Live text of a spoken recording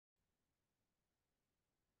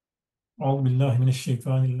أعوذ بالله من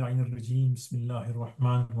الشيطان اللعين الرجيم بسم الله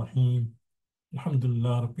الرحمن الرحيم الحمد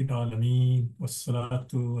لله رب العالمين والصلاة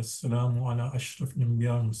والسلام على أشرف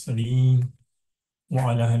الأنبياء والمرسلين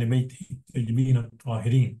وعلى أهل بيته الطيبين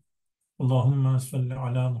الطاهرين اللهم صل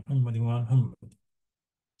على محمد وعلى محمد.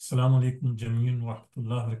 Assalamu alaikum jameen wa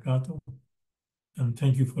rahmatullahi wa barakatuh, and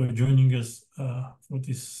thank you for joining us for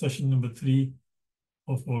this session number 3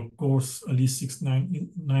 of our course Ali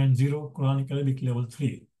 6990 Quranic Arabic Level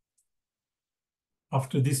 3.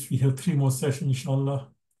 After this, we have 3 more sessions, inshallah.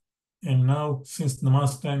 And now, since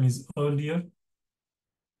namaz time is earlier,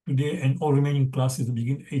 today and all remaining classes will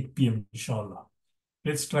begin 8 p.m., inshallah.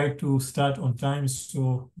 Let's try to start on time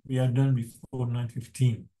so we are done before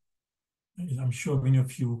 9:15. I'm sure many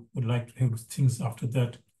of you would like to have things after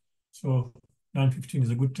that. So 9:15 is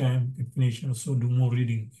a good time to finish and also do more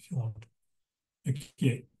reading if you want.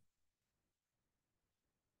 Okay.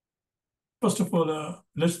 First of all,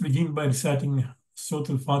 let's begin by reciting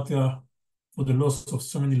Surah Al-Fatiha for the loss of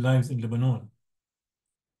so many lives in Lebanon.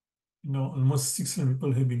 Almost 600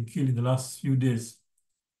 people have been killed in the last few days,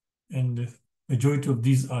 and the majority of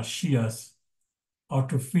these are Shias,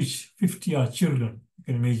 out of which 50 are children, you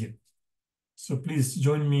can imagine. So please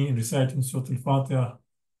join me in reciting Surah Al-Fatiha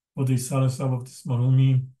for the Sarasab of this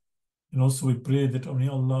Marumi, and also we pray that may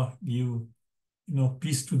Allah give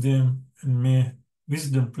peace to them and may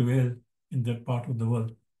wisdom prevail in that part of the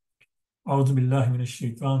world. أعوذ بالله من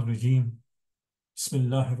الشيطان الرجيم بسم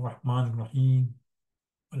الله الرحمن الرحيم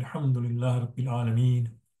الحمد لله رب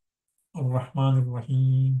العالمين الرحمن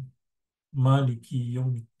الرحيم مالك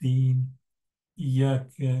يوم الدين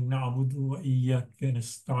إياك نعبد وإياك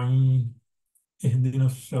نستعين اهدنا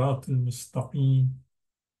الصراط المستقيم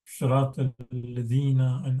صراط الذين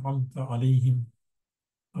أنعمت عليهم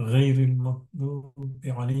غير المغضوب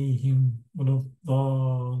عليهم ولا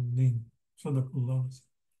الضالين. صدق الله.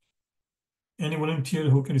 Any volunteer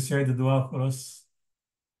who can recite the dua for us?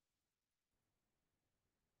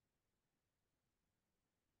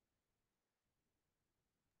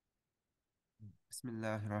 بسم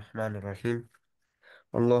الله الرحمن الرحيم.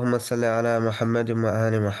 اللهم صل على محمد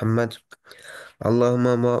وآل محمد.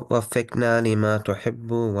 اللهم وفقنا لما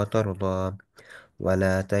تحب وترضى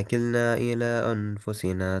ولا تكلنا إلى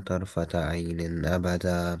أنفسنا طرفة عين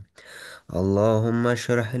أبدا. اللهم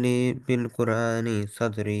اشرح لي بالقرآن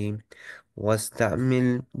صدري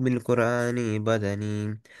واستعمل بالقرآن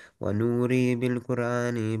بدني ونوري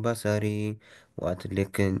بالقرآن بصري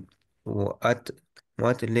وأطلق وأت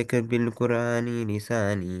وأطلق بالقرآن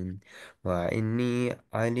لساني وإني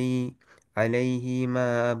عليه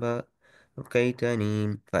ما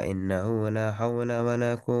بقيتني فإنه لا حول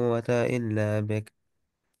ولا قوة إلا بك.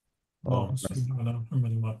 اللهم صل على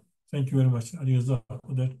محمد. Thank you very much, Ali Razak,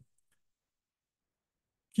 for that.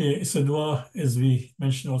 Okay, it's a dua as we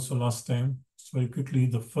mentioned also last time. So very quickly,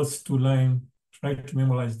 the first 2 lines, try to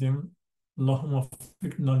memorize them. Allahumma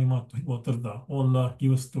fikna lima tuhibbu wa tarda. Oh Allah,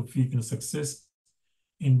 give us tawfiq and success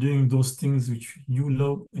in doing those things which you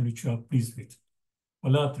love and which you are pleased with.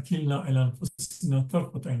 وَلَا تَكِلْنَا إِلَى أَنفُسِنَا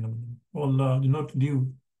طَرْفَةَ عَيْنٍ. Oh Allah, do not leave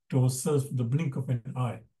to ourselves the blink of an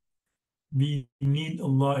eye. We need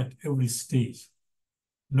Allah at every stage.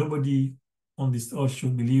 Nobody on this earth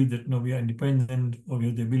should believe that we are independent or we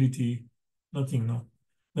have the ability. Nothing, no.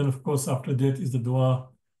 Then, of course, after that is the dua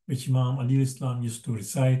which Imam Ali Islam used to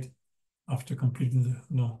recite after completing the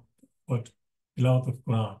tilawat of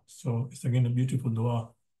Quran. So it's again a beautiful dua.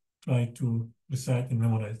 Try to recite and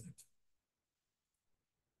memorize it.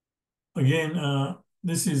 Again,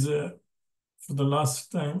 this is for the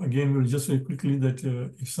last time. Again, we'll just very quickly that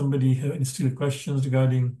if somebody have any still questions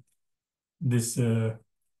regarding this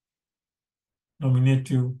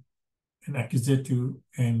nominative and accusative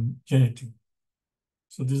and genitive.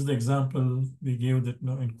 So this is the example we gave that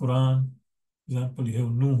in Quran. Example, you have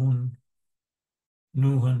Nuhun,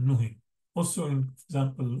 Nuhan, Nuhin. Also, in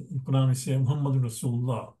example, in Quran we say Muhammad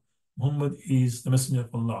Rasulullah. Muhammad is the messenger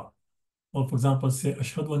of Allah. Or for example, say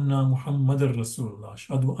Ashhadu anna Muhammadan Rasulullah.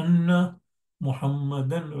 Ashhadu anna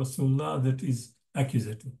Muhammadan Rasulullah, that is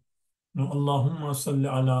accusative. Now, Allahumma salli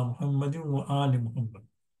ala Muhammadin wa ali Muhammad.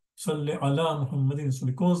 Salli ala Muhammadin. So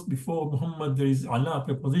because before Muhammad there is ala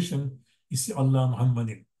preposition, you see Allah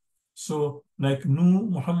Muhammadin. So like Nu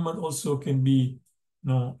Muhammad also can be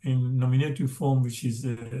in nominative form, which is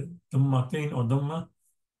Dhammatain or Dhamma.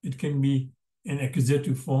 It can be an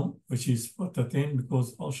accusative form, which is Fatatain,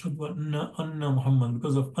 because Ashhadu anna Muhammad,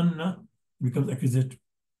 because of anna becomes accusative.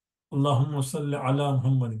 Allahumma salli ala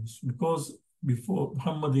Muhammadin. Because before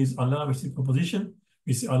Muhammad is Allah, which is preposition,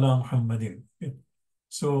 we say ala Muhammadin. Okay.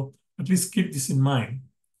 So at least keep this in mind.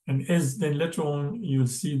 And as then later on, you will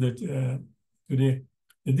see that today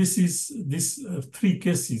this is this three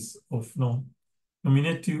cases of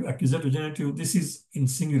nominative, accusative, genitive. This is in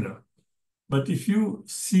singular. But if you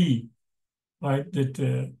see, right, that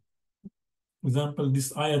for example,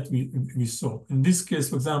 this ayat we saw. In this case,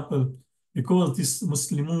 for example, because this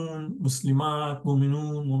Muslimun, Muslimat,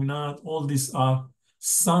 Muminun, Muminat, all these are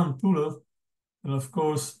sound plural, and of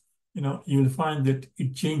course, you will find that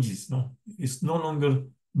it changes. No, it's no longer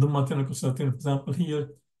the mathematical certain. For example, here,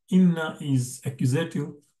 inna is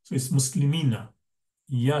accusative, so it's Muslimina,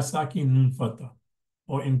 ya sakin nun fata.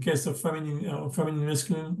 Or in case of feminine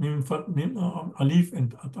masculine, mim alif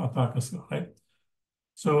and ata kasra, right?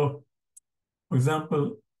 So, for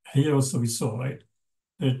example, here also we saw, right,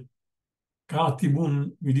 that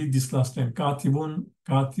katibun, we did this last time, katibun,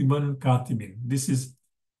 katiban, katibin. This is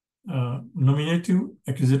nominative,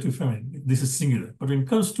 accusative, feminine. This is singular. But when it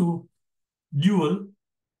comes to dual,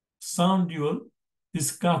 sound dual,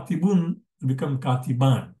 this katibun become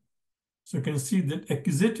katiban. So you can see that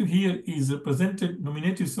accusative here is represented,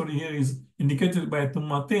 nominative, sorry, here is indicated by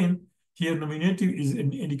tummatain. Here nominative is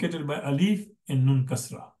indicated by alif and nun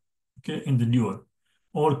kasra, okay, in the dual.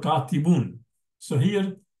 Or katibun. So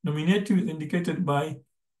here nominative is indicated by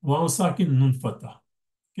waw sakin nun fatah,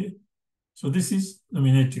 okay. So this is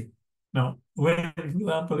nominative. Now, when, for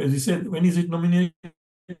example, as you said, when is it nominative?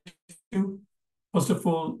 First of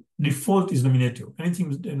all, default is nominative.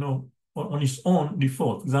 Anything, on its own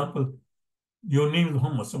default. For example, your name is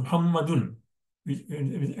Muhammad, so Muhammadun.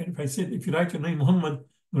 If I said, if you write your name Muhammad,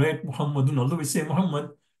 write Muhammadun. Although we say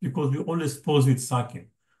Muhammad because we always pose with sakin,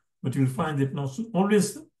 but you'll find that now so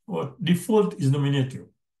always or default is nominative,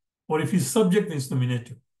 or if it's subject, then it's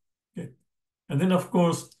nominative. Okay, and then of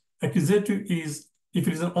course accusative is if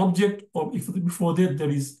it is an object, or if before that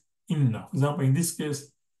there is inna. For example, in this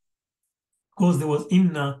case, because there was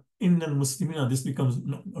inna muslimina, this becomes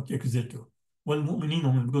okay, accusative. Well,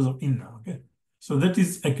 mu'minina because of inna. Okay, so that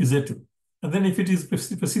is accusative. And then if it is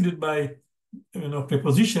preceded by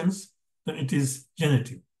prepositions, then it is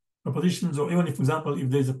genitive. Prepositions, or even if, for example, if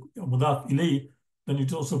there is a mudaf ilay, then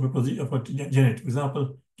it's also genitive. For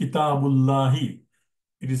example, kitabullahi.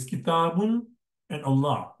 It is kitabun and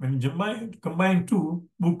Allah. When you combine two,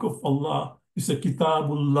 book of Allah, it's a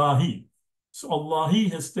kitabullahi. So Allahi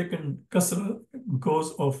has taken kasra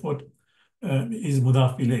because of what is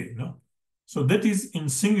mudaf ilayh, So that is in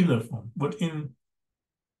singular form. But in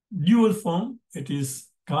dual form, it is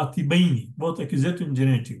katibaini, both accusative and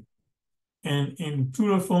genitive. And in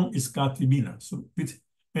plural form is katibina. So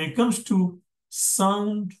when it comes to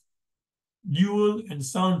sound dual and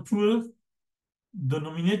sound plural, the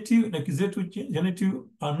nominative and accusative genitive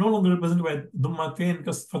are no longer represented by dhammatain,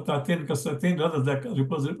 fatatain, kasratain, rather they're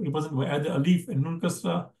represented by either alif and nun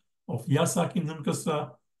kasra, of ya sakin nun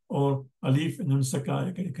kasra, or alif and nun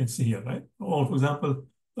saka, you can see here, right? Or for example,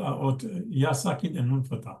 or ya sakin and nun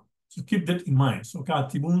fatah. So keep that in mind. So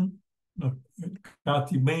katibun,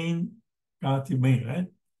 katibain, katibain, right?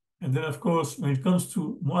 And then of course, when it comes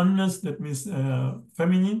to muannas, that means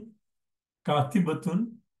feminine,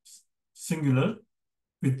 katibatun, singular,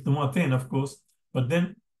 with the mu'atain, of course, but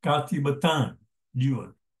then katibatan, dual,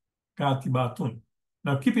 katibatun.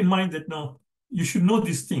 Now keep in mind that now you should know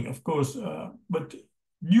this thing, of course, but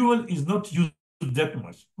dual is not used that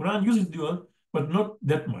much. Quran uses dual, but not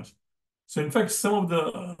that much. So in fact, some of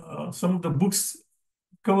the books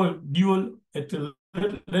cover dual at a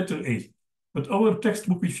later age, but our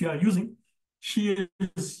textbook which we are using, she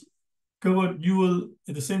has covered dual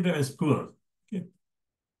at the same time as plural. Okay,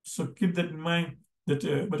 so keep that in mind.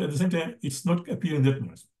 That, but at the same time, it's not appearing that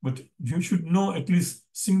much. But you should know at least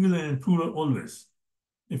singular and plural always.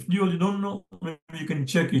 If dual you don't know, maybe you can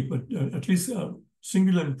check it, but at least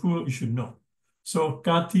singular and plural you should know. So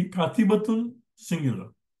katibatun, singular.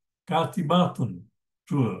 Katibatun,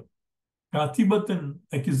 plural. Katibatan,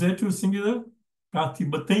 accusative, singular.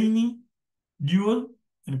 Katibataini, dual.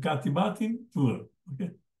 And katibatin, plural.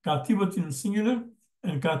 Okay. Katibatin, singular.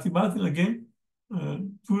 And katibatin, again,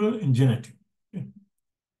 plural and genitive. Okay.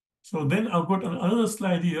 So then I've got another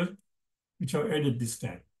slide here, which I've added this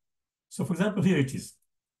time. So for example, here it is.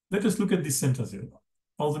 Let us look at this sentence here.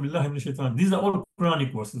 These are all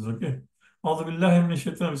Quranic verses, okay?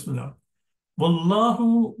 Bismillah.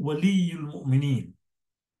 Wallahu waliyul mu'mineen.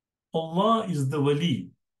 Allah is the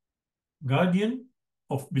wali, guardian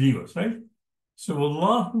of believers, right? So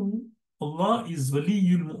Allah is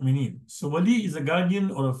waliyul mu'mineen. So wali is a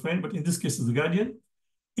guardian or a friend, but in this case is a guardian.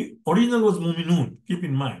 Original was mu'minun, keep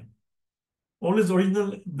in mind. Always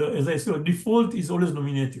original, as I said, default is always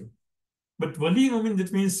nominative. But wali mu'min,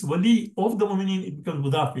 that means wali of the mu'minin, it becomes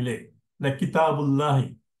mudaf ilayh. Like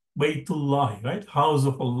kitabullahi, baytullahi, right? House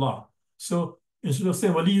of Allah. So Instead of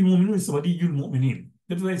saying Waliyul Mu'minun, it's Waliyul Mu'minin.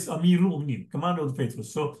 That's why it's Amirul Mu'minin, commander of the faithful.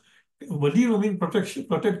 So Waliyul Mu'min,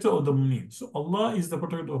 protector of the Mu'minin. So Allah is the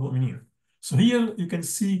protector of Mu'minin. So here you can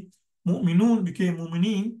see Mu'minun became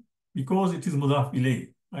Mu'minin because it is Mudaf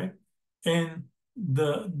ilayh, right? And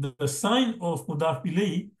the sign of Mudaf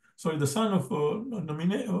ilayh, sorry, the sign of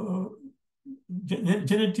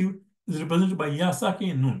genitive is represented by Ya Sakin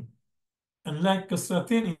and Nun. Unlike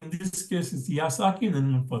Kasratain, in this case, it's Ya Sakin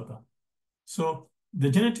and Nun Fatha. So the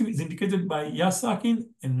genitive is indicated by Ya Sakin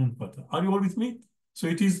and Nun Fatha. Are you all with me? So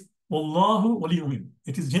it is Wallahu Waliyumin.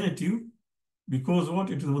 It is genitive because what?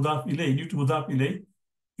 It is Mudaf ilayh. Due to Mudaf ilayh,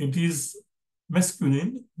 it is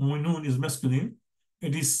masculine. Mu'minun is masculine.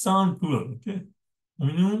 It is sound plural. Okay.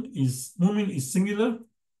 Mu'min is singular.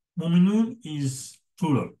 Mu'minun is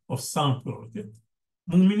plural of sound plural. Okay.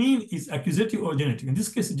 Mu'minin is accusative or genitive. In this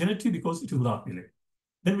case, genitive because it is Mudaf ilayh.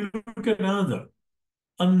 Then we look at another.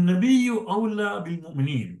 An-Nabiyyu awla bil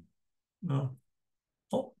mu'minin. No.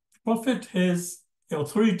 Prophet has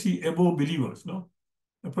authority above believers. No.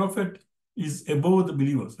 The Prophet is above the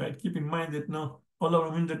believers, right? Keep in mind that now,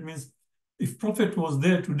 Allah mean that means if Prophet was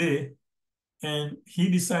there today and he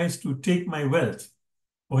decides to take my wealth,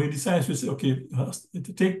 or he decides to say, okay,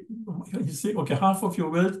 he say, okay, half of your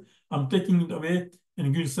wealth, I'm taking it away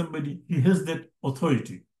and giving somebody, he has that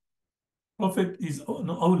authority. Prophet is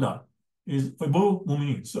awla, is above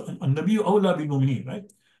mu'minin. So, an-Nabiyyu awla bil mu'minin, right?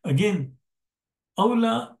 Again,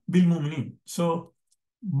 awla bil mu'minin. So,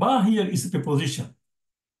 ba here is a preposition.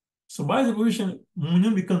 So by the position,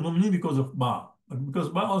 mu'min becomes mu'minin because of ba, but because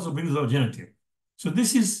ba also brings out genitive. So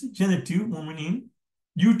this is genitive, mu'minin,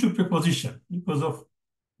 due to preposition, because of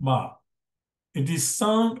ba. It is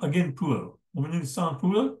sound, again, plural. Mu'minin is sound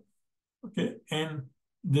plural, okay, and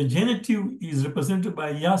the genitive is represented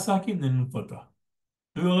by ya sakin and nun fatha.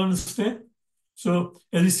 Do you all understand? So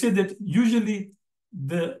as we said that usually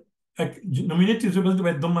the nominative is represented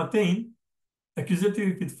by dhammatain,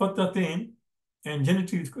 accusative with fathatain, and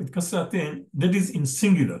genitive with kasratain, that is in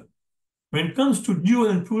singular. When it comes to dual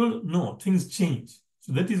and plural, no, things change.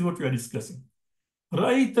 So that is what we are discussing.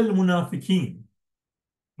 Ra'ayt al-munafiqeen.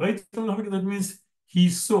 Right? That means he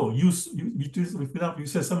saw. You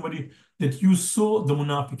say somebody that you saw the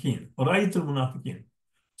munafiqeen. Ra'ayt al-munafiqeen.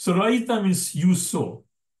 So ra'ayta means you saw.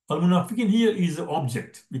 Al-munafiqeen here is an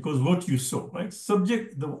object because what you saw, right?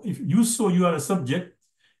 Subject, if you saw, you are a subject,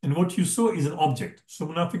 and what you saw is an object. So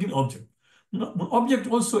munafiqeen, object. Object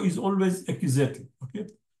also is always accusative, okay?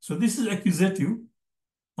 So this is accusative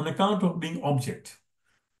on account of being object.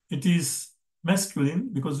 It is masculine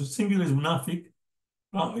because the singular is munafiq,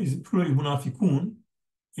 is plural is munafiqun,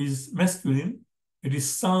 is masculine. It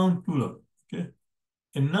is sound plural, okay?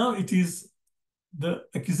 And now it is, the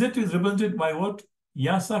accusative is represented by what?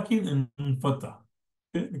 Ya sakin and nun fatha,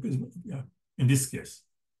 okay? Because, yeah, in this case.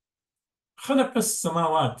 خلق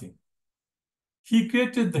السماوات. He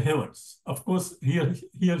created the heavens. Of course, here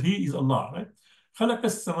he is Allah, right? خلق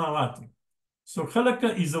السماوات. So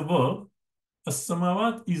خلق is a verb.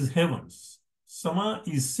 As-samawat is heavens. Sama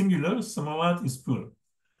is singular. Samawat is plural.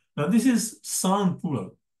 Now this is sound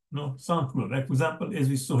plural. No, sound plural. Like for example, as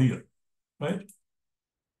we saw here, right?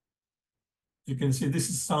 You can see this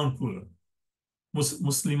is sound plural.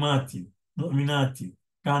 Muslimati, mu'minati,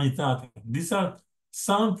 kanitati. These are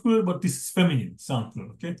sound plural, but this is feminine sound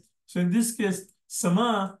plural, okay? So in this case,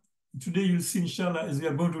 sama, today you'll see, inshallah, as we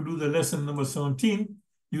are going to do the lesson number 17,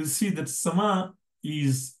 you'll see that sama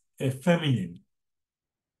is a feminine.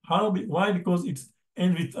 Why? Because it's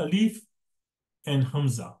end with alif and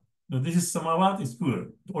hamza. Now this is samawat is plural.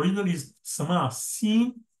 The original is sama,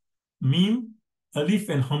 sin, mim, alif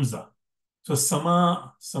and hamza. So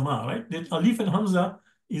sama, right? That alif and hamza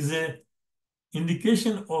is a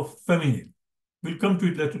indication of feminine. We'll come to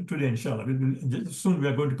it later today, inshallah. Soon we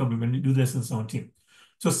are going to come to when we do lesson 17.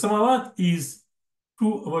 So samawat is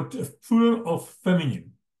plural of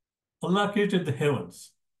feminine. Allah created the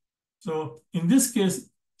heavens. So in this case,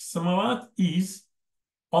 samawat is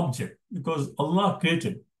object because Allah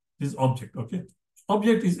created this object, okay?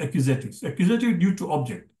 Object is accusative. So accusative due to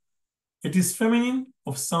object. It is feminine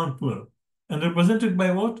of sound plural. And represented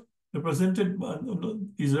by what? Is represented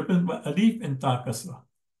by alif and ta kasra.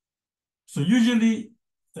 So usually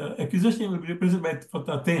accusation will be represented by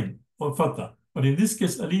fathatain or fatha. But in this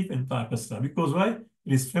case, alif and ta kasra. Because why?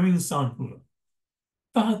 It is feminine sound plural.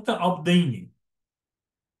 Tahta abdaini.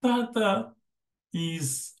 Tahta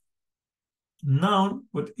is noun,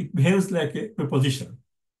 but it behaves like a preposition.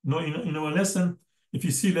 You know, in our lesson, if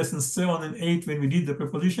you see lesson 7 and 8, when we did the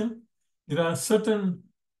preposition, there are certain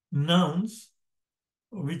nouns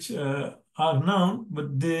which are noun,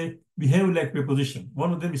 but they behave like preposition.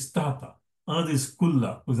 One of them is tahta. Another is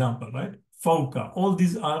kulla, for example, right? Fauka. All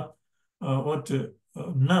these are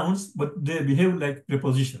nouns, but they behave like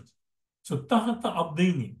prepositions. So tahta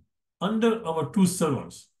abdaini, under our two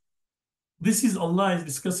servants. This is Allah is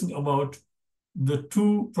discussing about the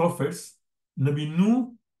two prophets, Nabi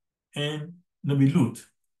Nuh and Nabi Lut.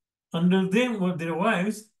 Under them were their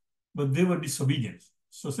wives, but they were disobedient.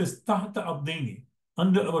 So it says tahta abdaini,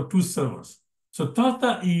 under our two servants. So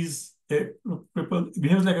tahta is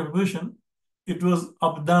behaves like a preposition. It was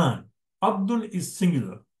abdan. Abdun is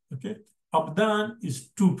singular. Okay. Abdan is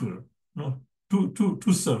two plural. No,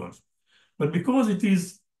 two servants. But because it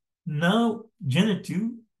is now genitive,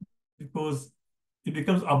 because it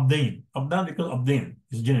becomes abdain. Abdan becomes abdain.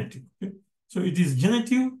 It's genitive. Okay. So it is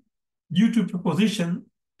genitive due to preposition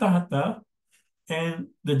tahta, and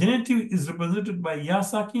the genitive is represented by ya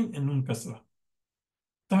sakin and nun kasra.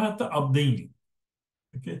 Tahta abdaini.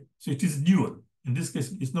 Okay, so it is dual. In this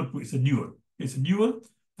case, it's not, it's a dual. It's a dual,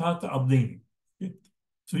 tahta abdaini. Okay,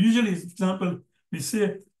 so usually, for example, we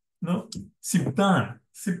say, no, sibtan.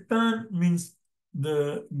 Sibtan means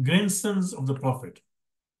the grandsons of the prophet.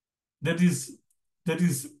 That is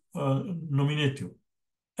nominative.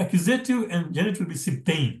 Accusative and genitive will be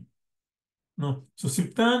sibtain. No, so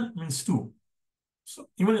sibtan means two. So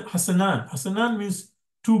even Hasanan, Hasanan means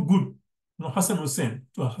two good. No, Hassan Hussein,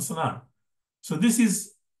 to Hasanan. So this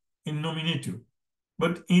is in nominative.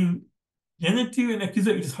 But in genitive and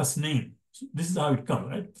accusative, it is Hasnain. So this is how it comes,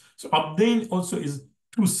 right? So Abdain also is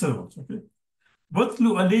two servants, okay?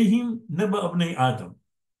 Watlu alayhim naba abnai Adam.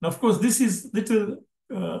 Now, of course, this is little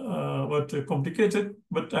complicated,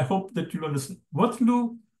 but I hope that you understand.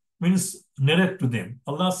 Watlu means narrate to them.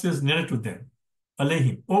 Allah says narrate to them.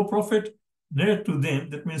 Alayhim. O Prophet, narrate to them,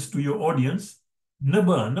 that means to your audience.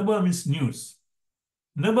 Naba means news.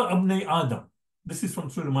 Naba abnai Adam. This is from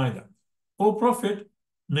Surah Ma'idah. O Prophet,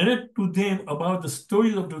 narrate to them about the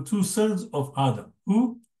story of the two sons of Adam.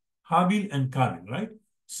 Who? Habil and Kabil, right?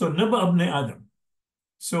 So Naba abnai Adam.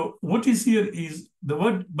 So what is here is the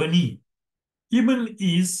word bani. Ibn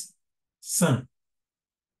is son.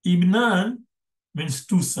 Ibnan means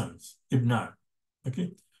two sons. Ibnan.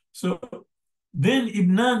 Okay. So then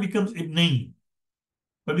Ibnan becomes Ibnain.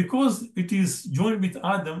 But because it is joined with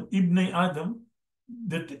Adam, Ibn Adam,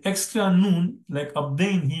 that extra noon, like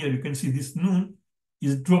Abdain here, you can see this noon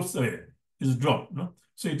is drops away, is dropped. No?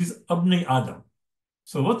 So it is Abnai Adam.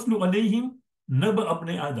 So watlu alayhim naba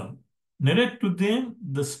Abnai Adam. Narrate to them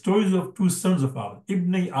the stories of two sons of Adam,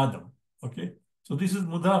 Ibn Adam. Okay. So this is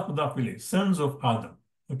mudaf ilayh, sons of Adam.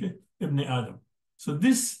 Okay. Ibn Adam. So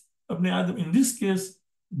this Ibn Adam, in this case,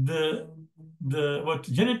 the what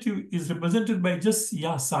genitive is represented by just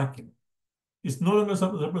ya sakin. It's no longer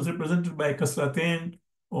represented by kasratain,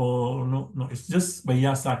 or no, it's just by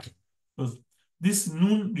ya sakin. Because this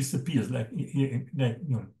noon disappears, like you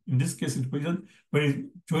know, in this case it represents when it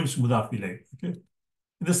joins mudaf ilayh. Okay.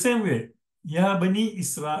 In the same way, ya bani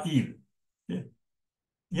Israel. Okay.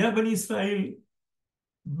 Ya bani Israel,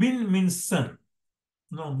 bin means son.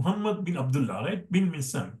 No, Muhammad bin Abdullah, right? Bin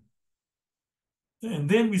means son. And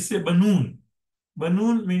then we say Banun.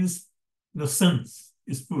 Banun means sons,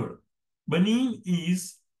 is plural. Banin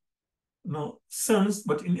is sons,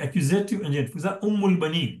 but in accusative and genitive. For example, Ummul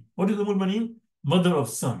Banin. What is Ummul Banin? Mother of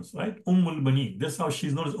sons, right? Ummul Banin. That's how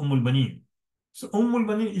she's known as Ummul Banin. So Ummul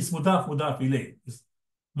Banin is mudaf ilayh.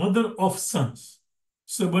 Mother of sons.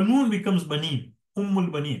 So Banun becomes Banin.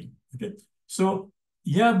 Ummul Banin. Okay. So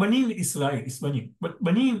Ya Banin Israel is Banin. But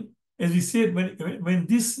Banin, as we said, when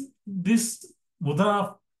this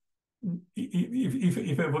mudaf,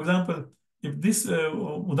 if for example, if this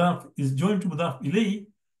mudaf is joined to mudaf ilayh,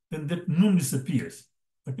 then that nun disappears.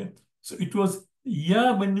 Okay, so it was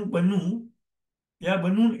ya banu, ya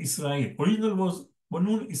banun Israel. Original was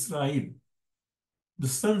banun Israel, the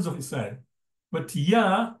sons of Israel. But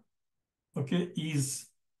ya, okay, is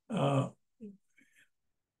a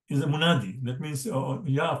munadi. That means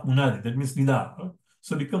ya munadi. That means nida.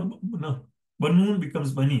 So banun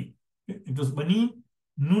becomes bani. Okay? It was bani.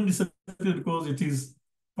 Nun disappeared because it is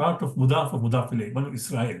part of mudaf ilayh, Banu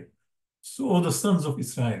Israel. So the sons of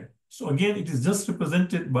Israel. So again, it is just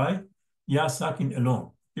represented by ya sakin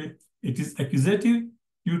alone. Okay, it is accusative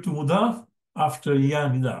due to mudaf after ya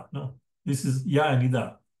nida. No, this is ya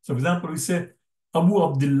nida. So, for example, we say Abu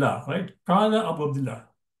Abdullah, right? Qala Abu Abdullah.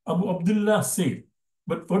 Abu Abdullah said.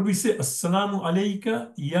 But what we say, Assalamu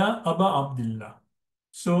alayka ya Aba Abdullah.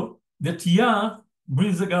 So that ya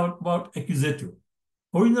brings about accusative.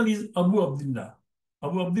 Original is Abu Abdullah.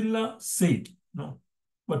 Abu Abdullah said. No.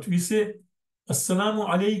 But we say, Assalamu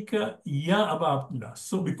alayka ya Aba Abdullah.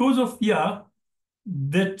 So because of ya,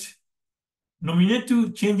 that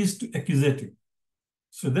Nominative changes to accusative.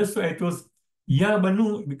 So that's why it was Ya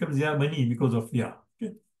Banu becomes Ya Bani because of Ya.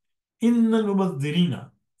 Okay. Inna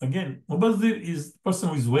Mubazzirina. Again, Mubazzir is the person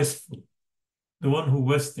who is wasteful, the one who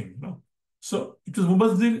wasting, you know. So it was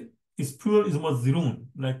Mubazzir is plural is Mubazzirun,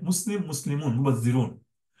 like Muslim, Muslimun, Mubazzirun.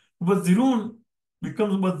 Mubazzirun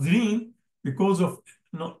becomes Mubazzirin because of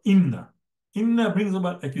inna. Inna brings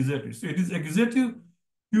about accusative. So it is accusative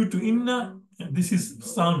due to inna, and this is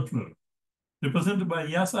sound plural, represented by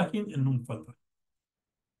ya sakin and nun fatha.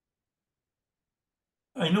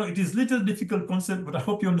 I know it is little difficult concept, but I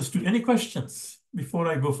hope you understood. Any questions before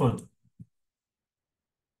I go further?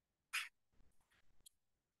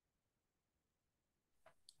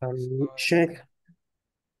 Sheikh,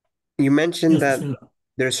 you mentioned Yes, that Bismillah.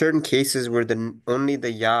 there are certain cases where only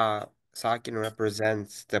the ya sakin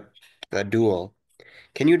represents the dual.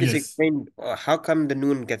 Can you just Yes. explain how come the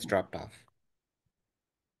noon gets dropped off?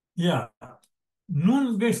 Yeah.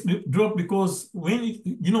 Nun gets dropped because when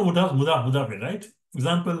you know mudaf, right? For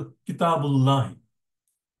example, kitabullah.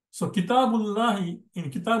 So kitabullah, in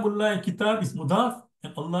kitabullah, kitab is mudaf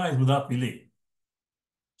and Allah is mudaf ilayh.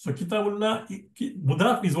 So kitabullah,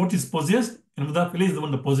 mudaf is what is possessed and mudaf ilayh is the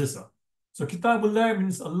one the possessor. So kitabullah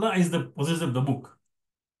means Allah is the possessor of the book.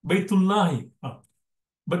 Baytullahi.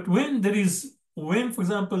 But when, for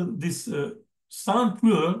example, this sound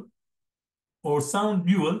plural or sound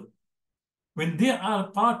dual, when they are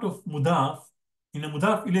part of mudaf, in a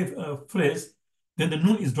mudaf ilayh phrase, then the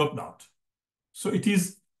nun is dropped out. So it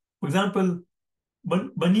is, for example,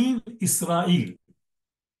 Bani Israel,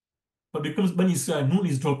 but becomes Bani Israel, nun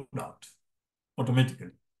is dropped out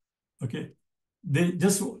automatically. Okay, they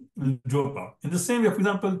just drop out. In the same way, for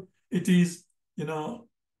example, it is,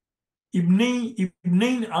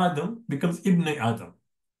 Ibn Adam becomes Ibn Adam.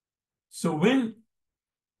 So when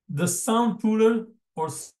the sound plural or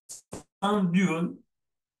sound dual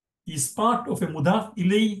is part of a mudaf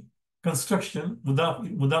ilay construction, mudaf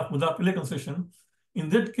ilay construction, in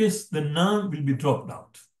that case, the noun will be dropped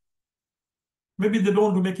out. Maybe they don't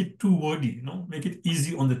want to make it too wordy, make it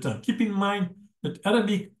easy on the tongue. Keep in mind that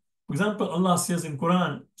Arabic, for example, Allah says in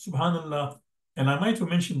Quran, Subhanallah, and I might have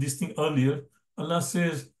mentioned this thing earlier, Allah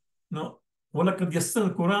says, وَلَقَدْ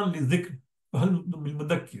يَسَّرَ الْقُرْآنَ لِلذِّكْرِ فَهَلْ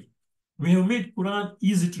مُدَّكِّرٌ. We have made Quran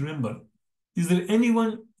easy to remember. Is there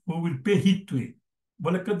anyone who will pay heed to it?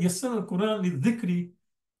 وَلَقَدْ يَسَّرَ الْقُرْآنَ لِلذِّكْرِ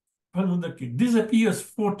فَهَلْ مُدَّكِّرٌ. This appears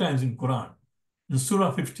 4 times in Quran, in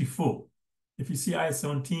Surah 54. If you see ayat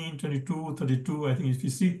 17, 22, 32, I think if you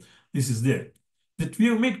see, this is there. That we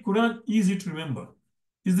have made Quran easy to remember.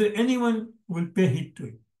 Is there anyone who will pay heed to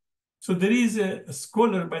it? So there is a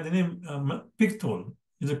scholar by the name Pictol.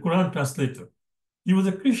 He's a Quran translator. He was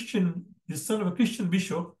a Christian, the son of a Christian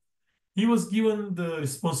bishop. He was given the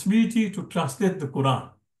responsibility to translate the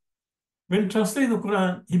Quran. When translating the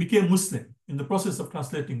Quran, he became Muslim in the process of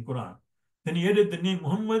translating Quran. Then he added the name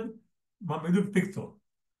Muhammad Mahmudud Pictol.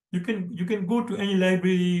 You can go to any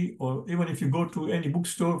library, or even if you go to any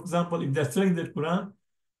bookstore, for example, if they're selling that Quran,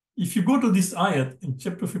 if you go to this ayat in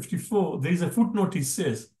chapter 54, there is a footnote. It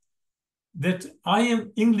says that I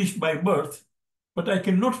am English by birth, but I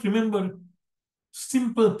cannot remember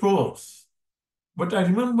simple proverbs, but I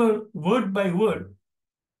remember word by word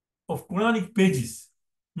of Quranic pages,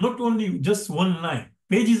 not only just one line,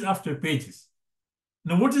 pages after pages.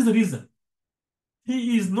 Now, what is the reason?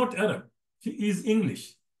 He is not Arab. He is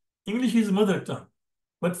English. English is mother tongue.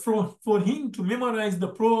 But for him to memorize the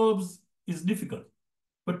proverbs is difficult.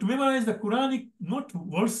 But to memorize the Quranic, not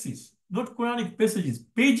verses, not Quranic passages,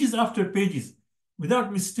 pages after pages,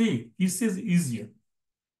 without mistake, he says easier.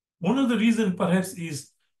 One of the reasons perhaps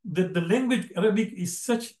is that the language Arabic is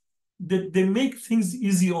such that they make things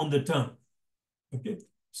easy on the tongue. Okay.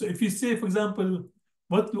 So if you say, for example,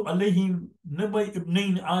 Watlu alayhim nabay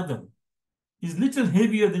ibnain Adam is little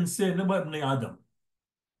heavier than say nabay ibn Adam.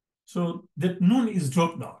 So that nun is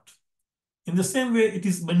dropped out. In the same way, it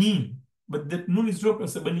is banin, but that nun is dropped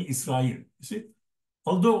as a Bani Israel. You see,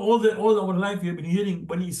 although all our life we have been hearing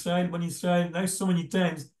Bani Israel, now so many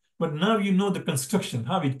times, but now you know the construction,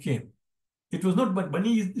 how it came. It was not, but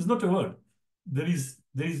Bani is not a word. There is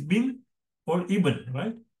bin or ibn,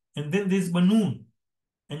 right? And then there's banun,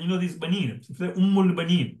 and you know this banin. So Ummul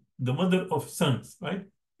Banin, the mother of sons, right?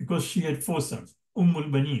 Because she had 4 sons, Ummul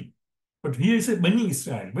Banin. But here it says Bani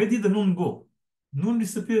Israel. Where did the nun go? Nun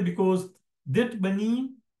disappeared because that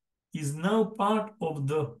Bani is now part of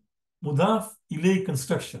the Mudaf ilay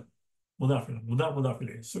construction. Mudaf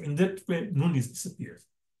ilay. So in that way, nun is disappears.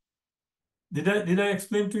 Did I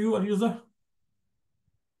explain to you, Aliza?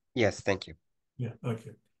 Yes, thank you. Yeah,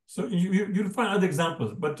 okay. So you'll find other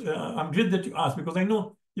examples, but I'm glad that you asked because I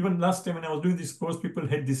know even last time when I was doing this course, people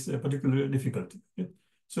had this particular difficulty. Okay?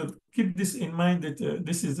 So keep this in mind that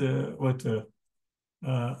this is a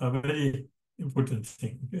very important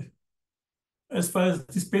thing. Okay. As far as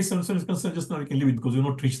this space concern is concerned, just now we can leave it because we're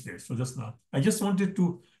not reached there. So just now, I just wanted to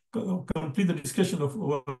complete the discussion of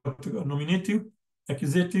what nominative,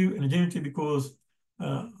 accusative, and genitive, because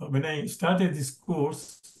when I started this course,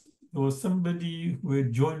 there was somebody who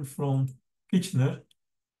had joined from Kitchener.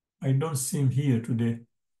 I don't see him here today.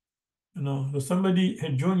 So somebody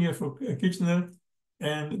had joined here for Kitchener,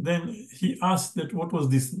 and then he asked that what was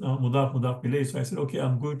this mudaf ilayh. So I said, okay,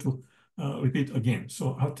 I'm going to repeat again.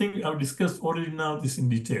 So I think I've discussed already now this in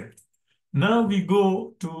detail. Now we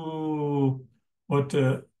go to what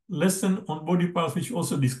lesson on body parts, which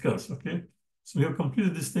also discussed. Okay, so we have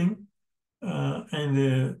completed this thing,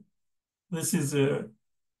 and this is a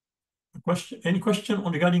question. Any question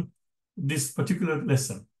on regarding this particular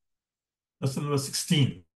lesson? Lesson number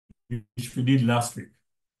 16, which we did last week.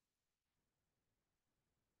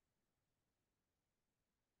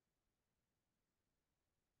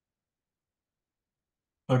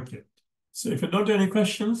 Okay, so if you don't have any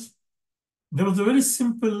questions, there was a very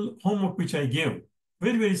simple homework which I gave.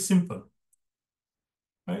 Very, very simple.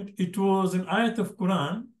 Right? It was an ayat of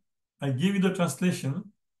Quran. I gave you the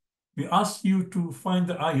translation. We asked you to find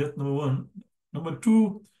the ayat, number one. Number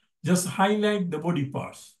two, just highlight the body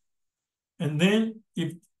parts. And then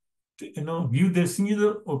if give the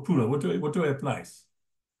singular or plural, whatever applies.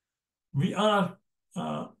 We are,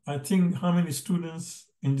 I think, how many students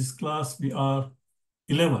in this class? We are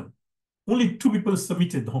 11. Only 2 people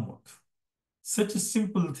submitted the homework. Such a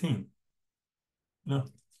simple thing.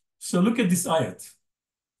 So look at this ayat.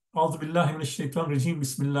 أعوذ بالله من الشيطان الرجيم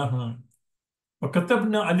بسم الله الرحمن الرحيم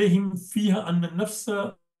وكتبنا عليهم فيها أن النفس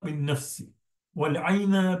بالنفس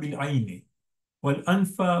والعين بالعين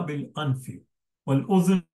والأنف بالأنف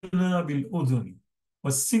والأذن بالأذن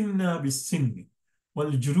والسن بالسن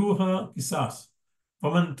والجروح قصاص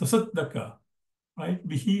فمن تصدق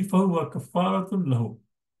به فهو كفارة له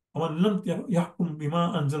ومن لم يحكم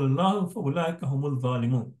بما أنزل الله فأولئك هم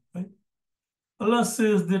الظالمون. Allah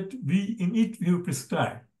says that in it we have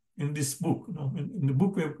prescribed, in this book, in the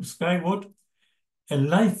book we have prescribed what? A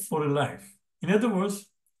life for a life. In other words,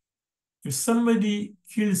 if somebody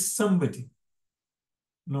kills somebody,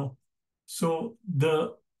 so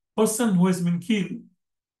the person who has been killed,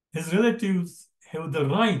 his relatives have the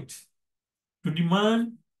right to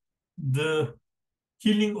demand the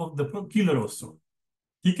killing of the killer also.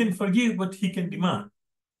 He can forgive, but he can demand.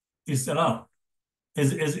 It's allowed.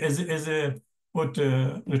 As a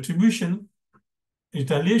retribution,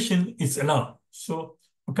 retaliation is allowed. So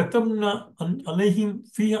وكتبنا عليهم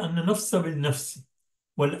فيها أن النفس بالنفس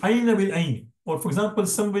والعين بالعين. Or for example,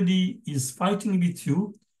 somebody is fighting with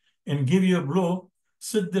you and give you a blow,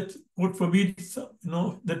 so that, God forbid,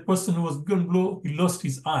 that person who was given blow, he lost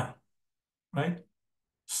his eye, right?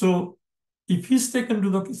 So if he's taken to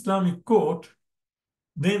the Islamic court,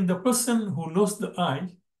 then the person who lost the eye,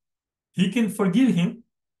 he can forgive him,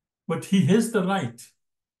 but he has the right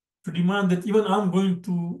to demand that even I'm going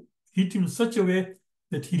to hit him in such a way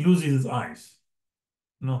that he loses his eyes.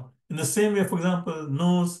 In the same way, for example,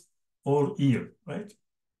 nose or ear, right?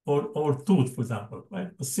 Or tooth, for example, right?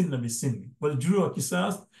 A sin be sin. Well, juru or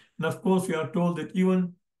kisas, and of course, we are told that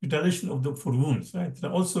even retaliation for wounds, right? There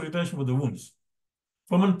are also retaliation for the wounds.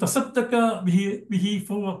 فَمَنْ تَصَدَّقَ بِهِ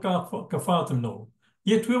فَهُوَ كَفَارَةٌ لَهُ.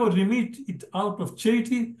 Yet whoever remit it out of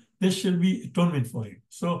charity, there shall be atonement for him.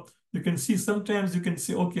 So you can see, sometimes you can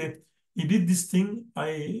say, okay, he did this thing,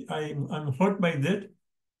 I'm hurt by that,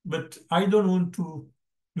 but I don't want to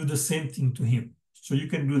do the same thing to him. So you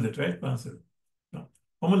can do that, right? Answer.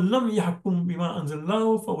 وَمَنْ لَمْ يَحْكُمْ بِمَا أَنزَلَ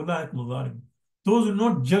اللَّهُ فَأُولَٰئِكَ الظَّالِمُونَ. Those who are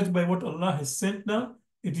not judged by what Allah has sent down,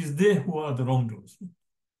 it is they who are the wrongdoers.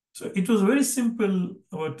 So it was very simple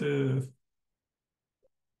about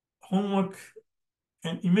homework,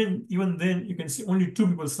 and even then you can see only 2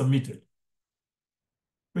 people submitted,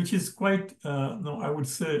 which is quite, I would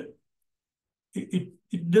say,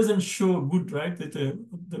 it doesn't show good, right? That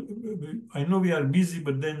I know we are busy,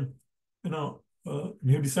 but then,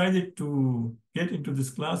 we have decided to get into this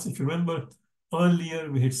class. If you remember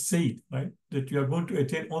earlier, we had said, right, that you are going to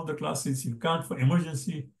attend all the classes. You can't for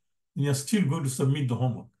emergency, and you're still going to submit the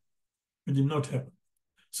homework. It did not happen.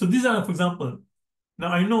 So these are, for example, now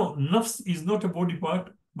I know nafs is not a body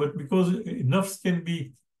part, but because nafs can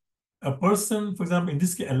be a person, for example, in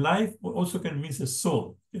this case, a life, also can mean a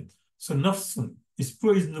soul. Okay? So nafsun is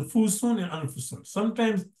plural, is nufusun and anfusun.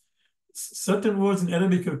 Sometimes certain words in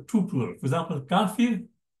Arabic are 2 plural. For example, kafir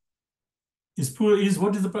is plural.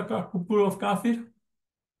 What is the plural of kafir?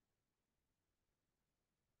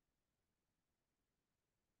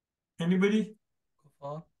 Anybody?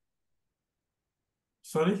 Kuffar.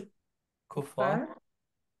 Sorry? Kuffar.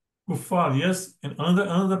 Kuffar, yes. And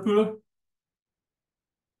another plural?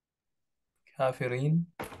 Kafirin.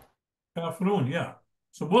 Kafirun, yeah.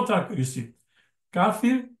 So both are, you see,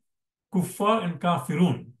 kafir, kuffar, and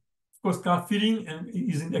kafirun. Of course, kafirin and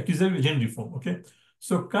is in accusative genitive form, okay?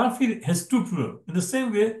 So kafir has two plural. In the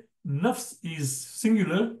same way, nafs is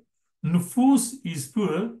singular, nufus is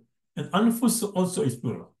plural, and anfus also is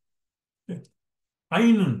plural. Okay?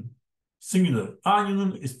 Ainun, singular.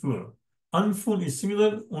 Ayunun is plural. Anfun is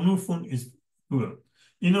singular. Unufun is plural.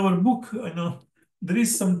 In our book, there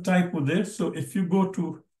is some typo there. So if you go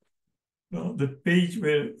to the page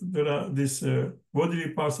where there are these bodily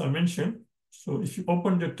parts are mentioned, so if you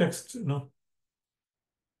open the text, you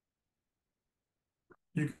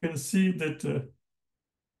can see that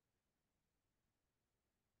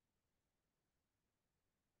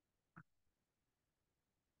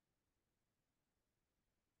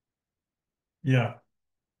yeah,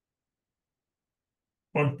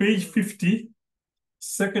 on page 50,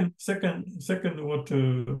 second what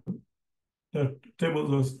the table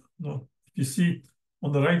was, no, if you see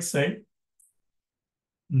on the right side,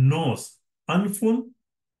 nose, anfun,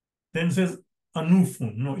 then it says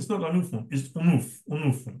anufun. No, it's not anufun, it's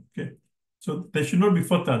unufun. Okay. So there should not be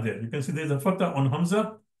fatha there. You can see there's a fatha on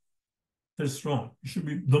Hamza. That's wrong. It should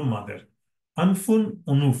be dhamma there. Anfun,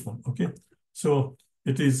 unufun. Okay. So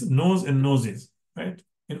it is nose and noses, right?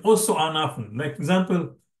 And also anafun. Like for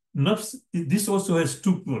example, nafs, this also has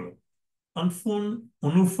two plural. Anfun,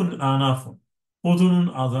 unufun, anafun. Udunun,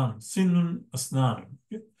 adhan. Sinnun, asnan.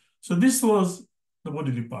 Okay. So this was the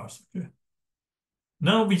bodily parts. Okay.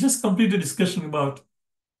 Now we just completed a discussion about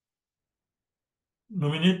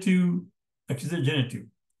nominative, accusative, genitive.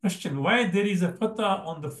 Question, why there is a fatha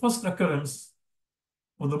on the first occurrence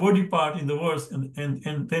of the body part in the verse and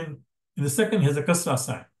then in the second has a kasra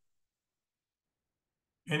sign?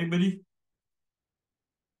 Anybody?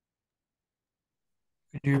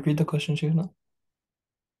 Could you repeat the question, Shaykhna?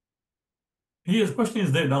 Here's question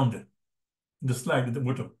is there down there, in the slide at the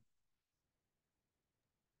bottom.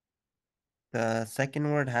 The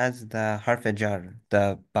second word has the harf jar,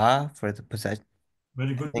 the ba for the possession.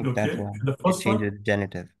 Very I good, think that's okay. why And the it first one, changes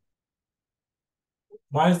genitive.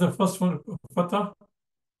 why is the first one fatha?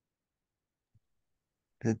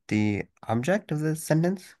 The object of the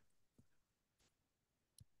sentence?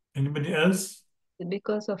 Anybody else?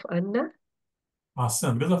 Because of Anna?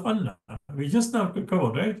 Awesome, because of Anna. We just now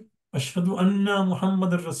covered, right? Ashhadu anna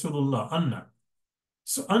Muhammad Rasulullah, Anna.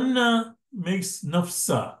 So Anna makes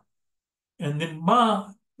nafsa. And then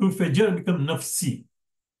ba to fajar become nafsi.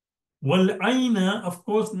 Wal aina, of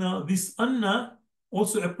course, now this anna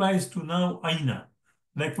also applies to now aina.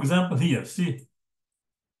 Like for example here, see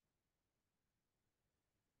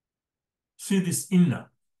this inna.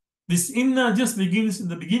 This inna just begins in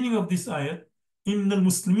the beginning of this ayat, inna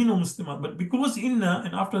muslimin or muslimat. But because inna,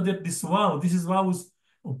 and after that this wow, this is vows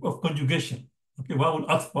of conjugation. Okay, wow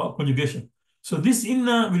al conjugation. So this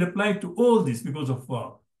inna will apply to all this because of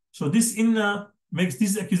wow. So this inna makes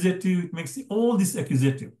this accusative, makes all this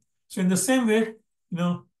accusative. So in the same way,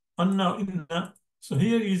 anna, inna. So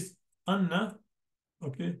here is anna,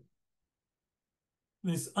 okay.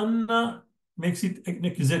 This anna makes it an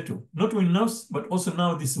accusative, not only nafs, but also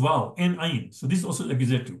now this wow and ain. So this is also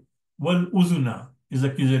accusative. Wal uzuna is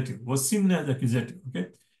accusative. Was sinna is accusative. Okay,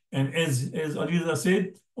 and as Aliza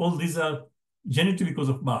said, all these are genitive because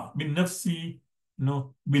of ba. Bil nafsi,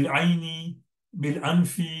 bil aini, bil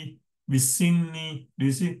anfi, bil sinni. Do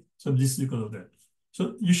you see? So this is because of that.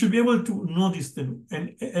 So you should be able to know this thing.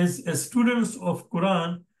 And as students of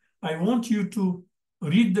Quran, I want you to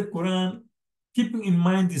read the Quran keeping in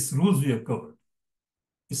mind these rules we have covered.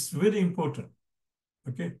 It's very important,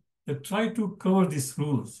 okay? That try to cover these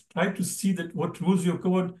rules. Try to see that what rules you have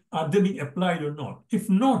covered, are they being applied or not? If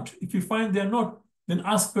not, if you find they're not, then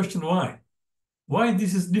ask question why. Why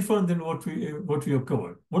this is different than what we have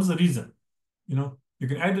covered? What's the reason? You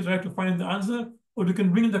can either try to find the answer or you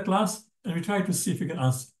can bring in the class and we try to see if you can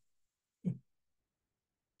answer.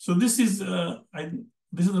 So this is the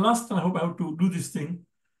last time I hope I have to do this thing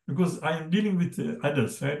because I am dealing with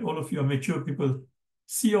adults, right? All of you are mature people.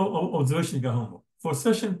 See your observation in your homework. For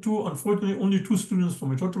session 2, unfortunately, only 2 students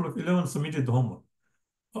from a total of 11 submitted the homework.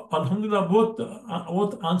 Alhamdulillah,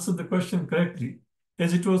 both answered the question correctly,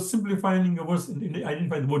 as it was simplifying your words and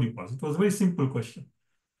identify the body parts. It was a very simple question.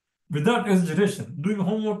 Without exaggeration, doing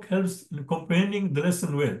homework helps in comprehending the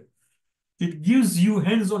lesson well. It gives you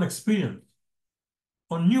hands-on experience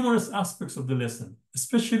on numerous aspects of the lesson,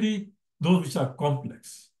 especially those which are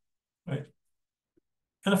complex, right?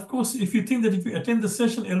 And of course, if you think that if you attend the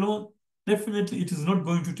session alone, definitely it is not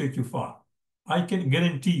going to take you far. I can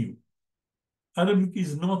guarantee you. Arabic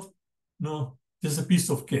is not, no, just a piece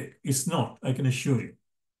of cake. It's not, I can assure you.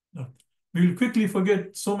 No. We will quickly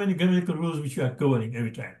forget so many grammatical rules which we are covering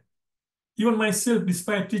every time. Even myself,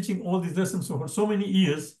 despite teaching all these lessons for so many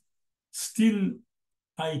years, still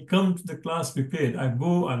I come to the class prepared. I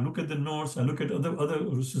go, I look at the notes, I look at other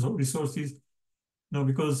resources,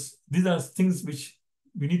 because these are things which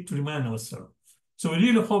we need to remind ourselves. So we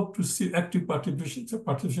really hope to see active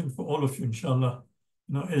participation for all of you, inshallah,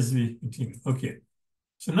 as we continue. Okay.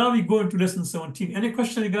 So now we go into lesson 17. Any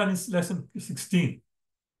question regarding lesson 16?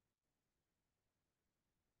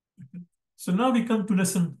 Okay. So now we come to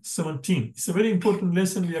lesson 17. It's a very important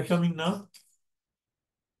lesson we are coming now.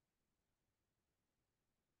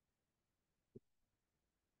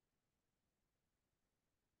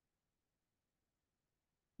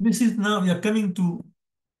 This is now we are coming to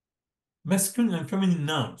masculine and feminine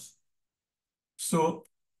nouns. So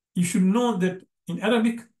you should know that in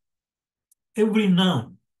Arabic, every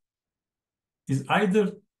noun is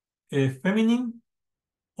either a feminine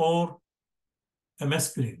or a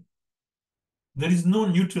masculine. There is no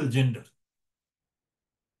neutral gender.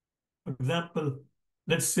 For example,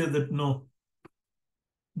 let's say that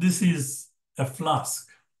this is a flask.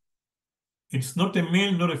 It's not a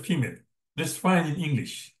male nor a female. That's fine in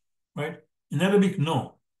English, right? In Arabic,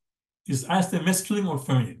 no. It's either masculine or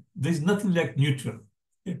feminine. There's nothing like neutral.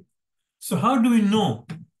 Okay? So how do we know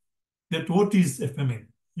that what is a feminine?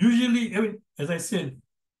 Usually, as I said,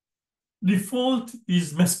 default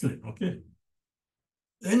is masculine, okay?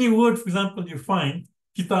 Any word, for example, you find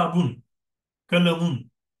kitabun, kalamun,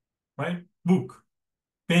 right? Book,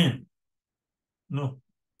 pen, no.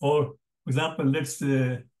 Or, for example, let's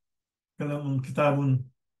say kalamun, kitabun,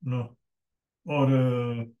 no.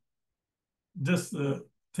 Or just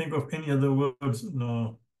think of any other words,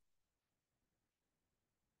 no.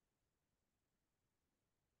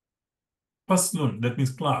 Faslun, that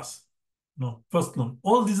means class. No, faslun.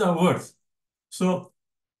 All these are words. So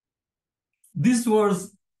these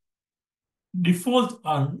words default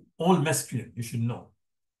are all masculine, you should know.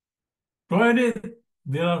 Provided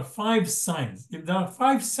there are 5 signs. If there are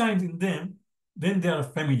 5 signs in them, then they are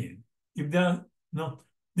feminine. If there are,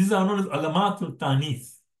 these are known as alamatul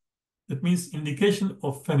tanith. That means indication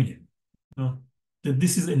of feminine. That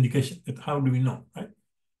this is indication. That how do we know, right?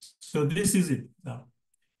 So this is it now.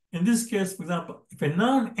 In this case, for example, if a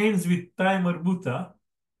noun ends with ta marbuta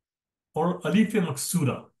or alif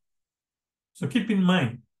maksura, so keep in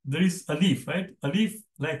mind, there is alif, right? Alif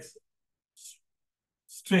like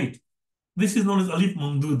straight. This is known as alif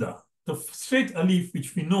mamduda. The straight alif,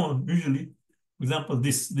 which we know usually, for example,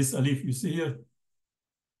 this alif, you see here,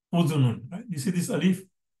 udunun, right? You see this alif?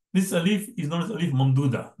 This alif is known as alif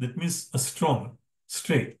mamduda. That means a strong,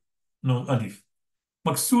 straight, alif.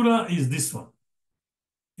 Maksura is this one.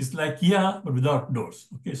 It's like ya, but without doors.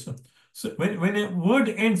 Okay, so when a word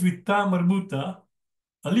ends with ta marbuta,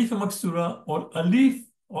 alif maksura, or alif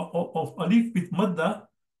of alif with madda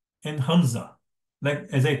and hamza, like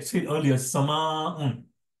as I said earlier, sama'un.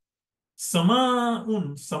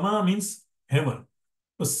 Sama'un, sama means heaven.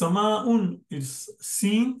 So sama'un is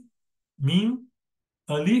seen, mim,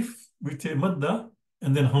 alif with a madda,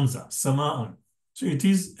 and then hamza, sama'un. So it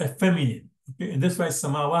is a feminine, okay? And that's why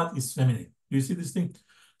samawat is feminine. Do you see this thing?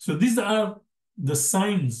 So these are the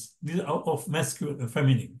signs of masculine and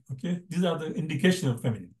feminine, okay? These are the indication of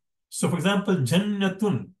feminine. So for example,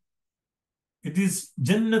 jannatun, it is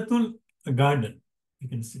jannatun, a garden, you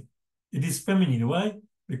can see. It is feminine. Why?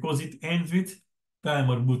 Because it ends with ta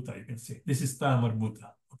marbuta, you can say. This is ta marbuta,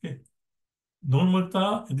 okay? Normal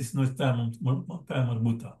ta, and this is not ta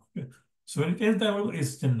marbuta, okay? So when it ends ta marbuta,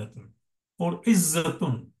 it's jannatun. Or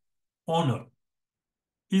izzatun, honor.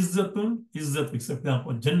 Izzatun, izzat, for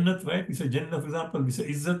example, jannat, right? We say jannat, for example, we say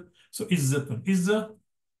izzat. So izzatun, izzat,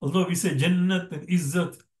 although we say jannat and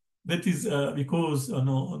izzat, that is because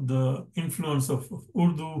the influence of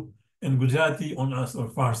Urdu and Gujarati on us, or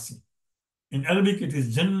Farsi. In Arabic, it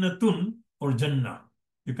is jannatun or jannah.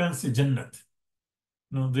 You can't say jannat.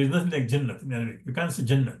 No, there is nothing like jannat in Arabic. You can't say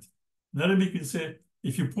jannat. In Arabic, you say,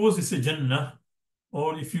 if you pause, you say jannah.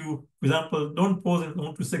 Or if you, for example, don't pause and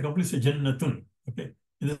want to say completely, say jannatun. Okay.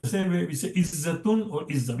 In the same way, we say izzatun or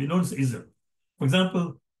izzah. We don't say izzat. For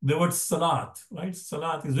example, the word salat, right?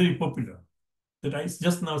 Salat is very popular. That I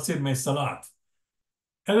just now said my salat.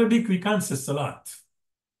 Arabic, we can't say salat.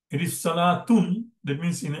 It is salatun. That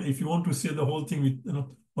means if you want to say the whole thing with,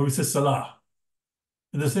 or we say salah.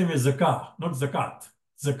 In the same way, zakah, not zakat,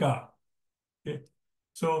 zakah. Okay.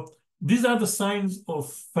 So these are the signs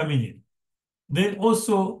of feminine. Then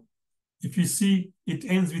also, if you see, it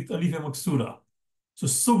ends with alif maksura. So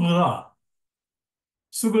sugra.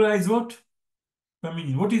 Sugra is what?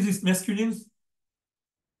 Feminine. What is this masculine?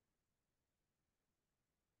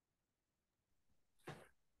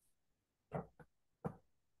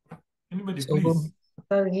 Anybody, please?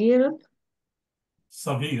 صغير.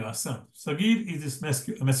 Sagir, Assam. Sagir is this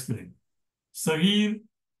masculine. Sagir,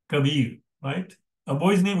 Kabir, right? A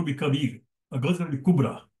boy's name would be Kabir. A girl's name would be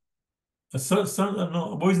Kubra. A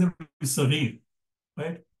boy's name would be Sagir,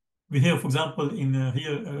 right? We have, for example, in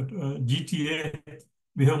GTA,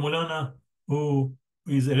 we have Mulana, who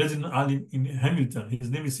is a resident alim in Hamilton. His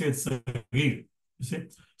name is said Sagir. You see?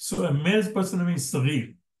 So a male person name is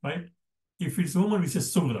Sagir, right? If it's a woman, we say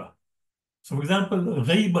Sugra. So, for example,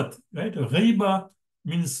 ghaibat, right? Ghaiba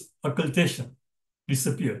means occultation,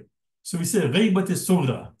 disappear. So we say ghaibat is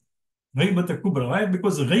sugra, ghaibat kubra, right?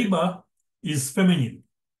 Because ghaiba is feminine.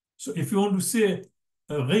 So if you want to say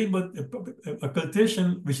ghaibat,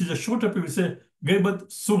 occultation, which is a shorter period, we say ghaibat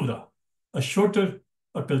sugra, a shorter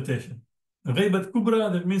occultation. Ghaibat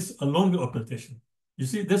kubra, that means a longer occultation. You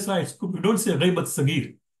see, that's why we don't say ghaibat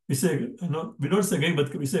sagir. We say, we don't say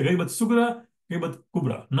ghaibat, we say ghaibat sugra, ghaibat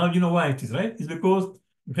kubra. Now you know why it is, right? It's because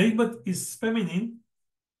ghaibat is feminine,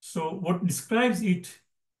 so what describes it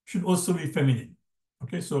should also be feminine.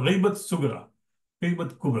 Okay, so ghaibat sugra,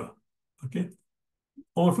 ghaibat kubra. Okay,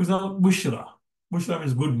 or for example, bushra. Bushra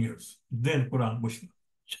means good news. Then Quran, bushra.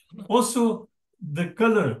 Also, the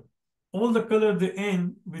color, all the color they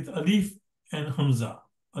end with alif and hamza.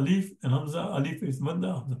 Alif and hamza, alif is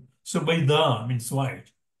madda, hamza. So bayda means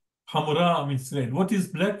white. Hamra means red. What is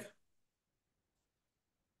black?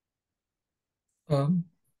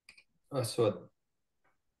 Aswad.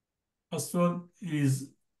 Aswad is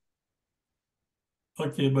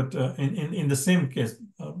okay, but in the same case,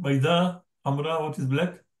 bayda, hamra, what is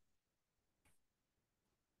black?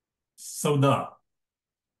 Sauda.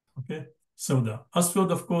 Okay, Sauda.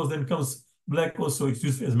 Aswad, of course, then comes black also. It's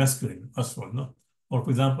used as masculine, Aswad, no? Or for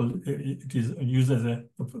example, it is used as a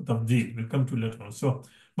tabdil. We'll come to later on. So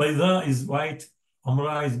bayda is white,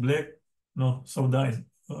 hamra is black, no, Sauda is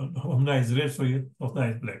hamra is red, so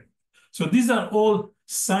Sauda is black. So these are all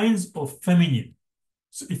signs of feminine.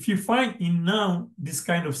 So if you find in noun this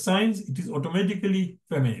kind of signs, it is automatically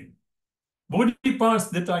feminine. Body parts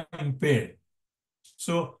that are in pair.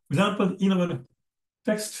 So, for example, in our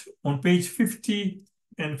text on page 50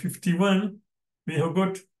 and 51, we have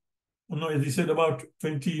got, as we said, about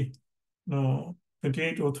 20,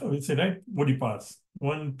 28 or we say, right? Body parts.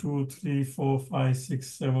 1, 2, 3, 4, 5, 6,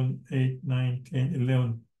 7, 8, 9, 10,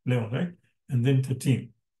 11, right? And then 13.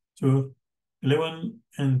 So 11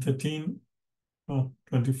 and 13,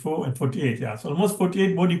 24 and 48. Yeah, so almost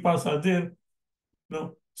 48 body parts are there.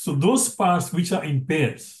 So those parts which are in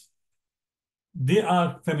pairs, they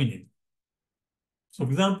are feminine. So,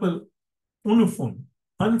 for example, unufun.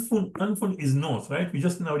 Unfun is nose, right? We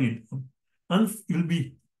just now did. Unf will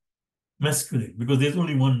be masculine because there's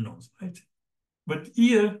only one nose, right? But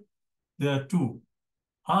ear, there are two.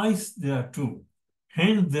 Eyes, there are two.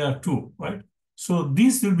 Hand, there are two, right? So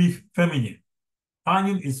this will be feminine.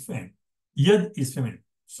 Ayin is feminine. Yad is feminine.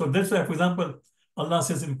 So that's why, for example, Allah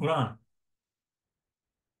says in Quran,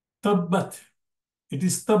 tabbat. It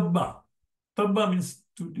is tabba. Tabba means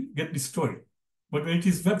to get destroyed. But when it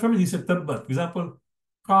is feminine, it's a tabbat. For example,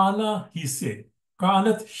 kala, he said.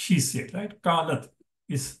 Kalat, she said, right? Kalat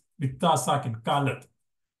is with ta sakin, kalat.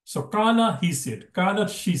 So kala, he said. Kalat,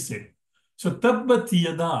 she said. So tabbat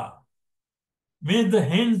yada. May the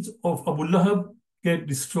hands of Abu Lahab get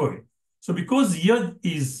destroyed. So because yad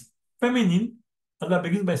is feminine, Allah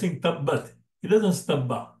begins by saying tabbat. He doesn't say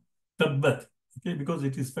tabba. Tabbat. Okay, because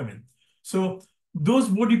it is feminine. So those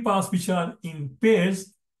body parts which are in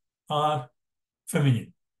pairs are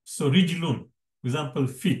feminine. So rijlun, for example,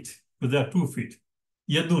 feet, because there are 2 feet.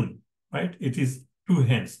 Yadun, right? It is 2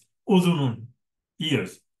 hands. Uzunun,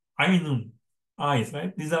 ears. Ainun, eyes,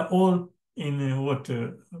 right? These are all in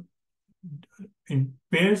in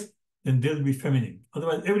pairs, then they'll be feminine.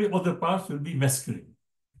 Otherwise, every other part will be masculine.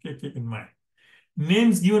 Okay, keep in mind.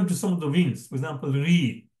 Names given to some of the winds, for example,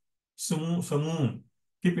 Ri, Samun.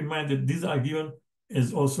 Keep in mind that these are given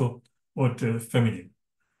as also feminine.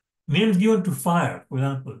 Names given to fire, for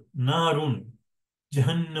example, Narun,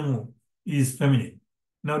 Jahannamu is feminine.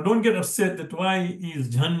 Now, don't get upset that why is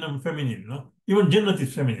Jahannam feminine, no? Even Jannat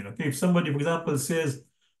is feminine, okay? If somebody, for example, says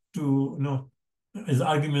to, as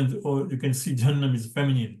argument, or you can see Jahannam is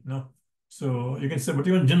feminine, no? So you can say, but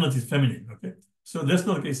even Jannat is feminine, okay? So that's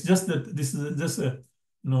not the case. It's just that this is just a,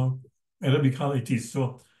 Arabic how it is.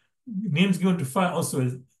 So names given to fire also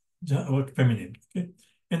is feminine, okay?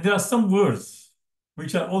 And there are some words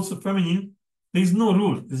which are also feminine. There is no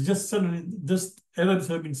rule. It's just suddenly, just Arabs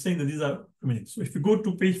have been saying that these are feminine. So if you go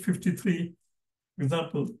to page 53, for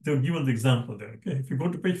example, they've given the example there, okay? If you go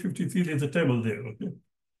to page 53, there's a table there, okay?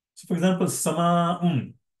 So for example,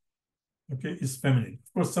 sama'un, okay, is feminine.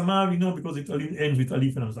 Of course, sama we know because it ends with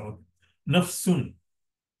alif and hamza. Nafsun,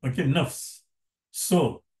 okay, nafs.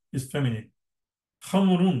 So is feminine.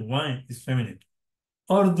 Khamurun, wine is feminine.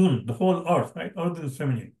 Ardun, the whole earth, right? Ardun is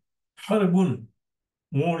feminine. Harbun,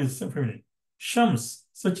 war is feminine. Shams,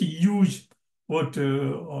 such a huge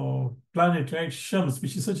planet, right? Shams,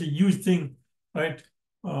 which is such a huge thing, right?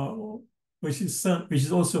 Uh, which is sun, which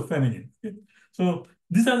is also feminine. Okay? So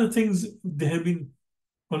these are the things they have been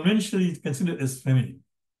conventionally considered as feminine.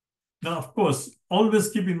 Now, of course,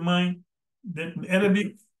 always keep in mind that in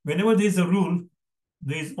Arabic, whenever there is a rule,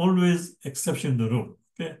 there is always exception to the rule.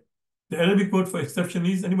 Okay. The Arabic word for exception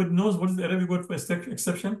is, anybody knows what is the Arabic word for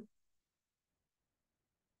exception?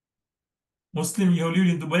 Muslim, you live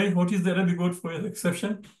in Dubai. What is the Arabic word for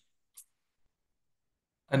exception?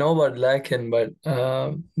 I know about lakin, but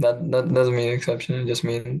that doesn't mean exception. It just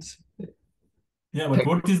means Yeah, but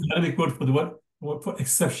what is the Arabic word for the word for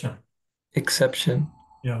exception? exception.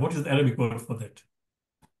 Yeah, what is the Arabic word for that?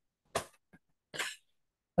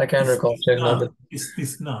 I can't recall.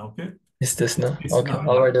 Istisna, okay? Istisna. Istisna, Okay,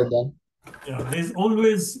 I'll write it down. yeah, there's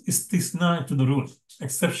always istisna to the rule,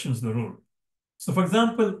 exceptions to the rule. So for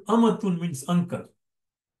example, amatun means uncle,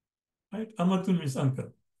 right? Amatun means uncle.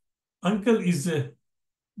 Uncle is a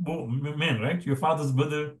man, right? Your father's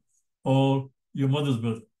brother or your mother's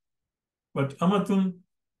brother. But amatun,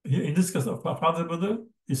 in this case, of father brother,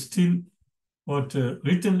 is still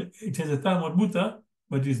written, it has a ta marbuta,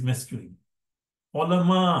 but it is masculine.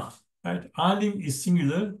 Ulama, right? Alim is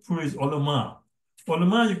singular, plural is ulama.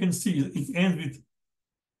 Ulama, you can see, it ends with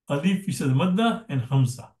alif, which is madda, and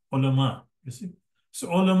hamza. Ulama, you see. So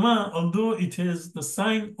ulama, although it has the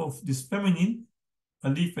sign of this feminine,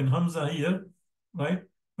 alif and hamza here, right?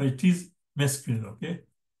 But it is masculine, okay?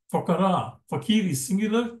 Fakara, fakir is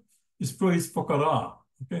singular, its plural is fakara,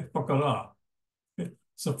 okay? Fakara. Okay?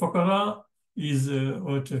 So fakara is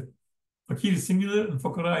fakir is singular and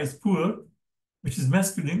fakara is poor, which is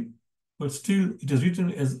masculine, but still it is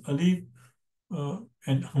written as alif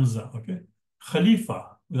and hamza, okay?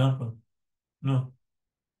 Khalifa, example, no.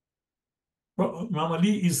 Imam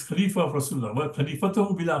Ali is Khalifa of Rasulullah. Well,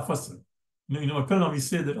 Khalifatahu bila fasl. In our kalam, we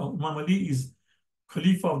say that Imam Ali is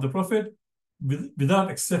Khalifa of the Prophet without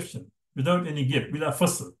exception, without any gap, bila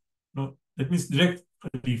fasl. No, that means direct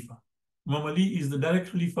Khalifa. Imam Ali is the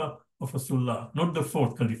direct Khalifa of Rasulullah, not the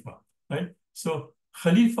fourth Khalifa, right? So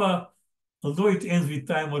Khalifa, although it ends with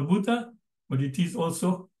ta marbuta, but it is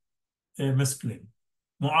also a masculine.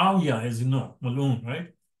 Muawiyah, as you know, Mal'un, right,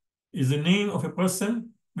 is the name of a person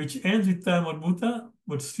which ends with ta marbuta,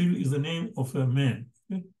 but still is the name of a man.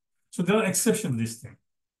 Okay? So there are exceptions to this thing.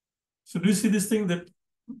 So do you see this thing that,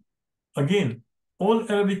 again, all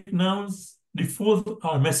Arabic nouns default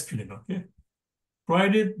are masculine, okay?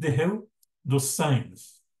 Provided they have those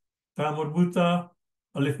signs. Ta marbuta,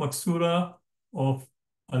 alif maksura, of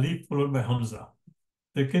alif followed by hamza.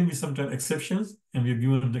 There can be sometimes exceptions, and we've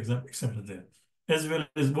given the example there. As well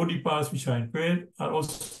as body parts which are in pair are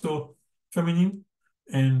also feminine,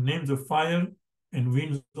 and names of fire and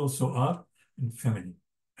winds also are in feminine.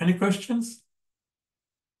 Any questions?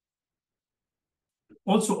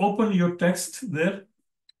 Also open your text there,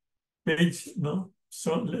 page, no,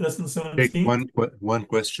 so lesson Take 17. one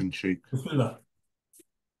question, Sheikh. Bismillah.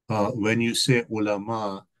 When you say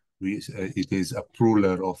ulama, it is a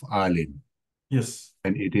plural of alim, Yes,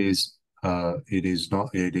 and it is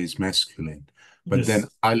masculine. But then yes.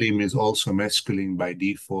 alim is also masculine by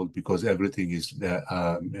default because everything is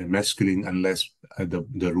masculine unless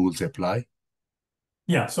the rules apply.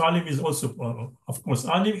 Yeah, so alim is also, of course,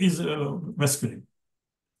 alim is masculine.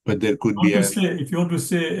 But there could How be to say, if you want to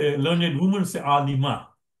say learned woman, say alima.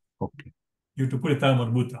 okay. You have to put a ta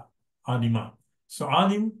marbuta, alima. So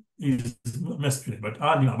alim is masculine, but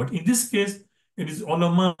alima. But in this case, it is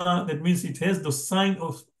ulama. That means it has the sign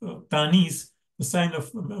of tanis, the sign of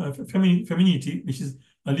femininity, which is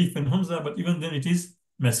alif and hamza. But even then, it is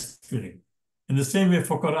masculine. In the same way,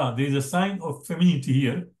 fokara, there is a sign of femininity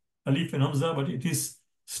here, alif and hamza, but it is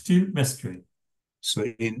still masculine. So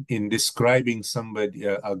in describing somebody,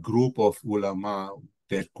 a group of ulama,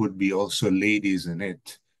 there could be also ladies in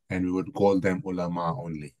it, and we would call them ulama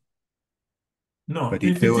only. No, But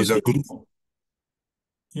if there was a group,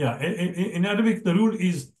 yeah, in Arabic, the rule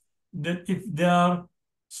is that if there are,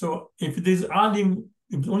 so if there's alim,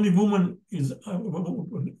 if the only woman is a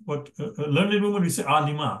learned woman, we say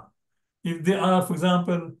alima. If there are, for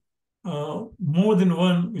example, more than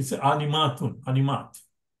one, we say alimatun, alimat.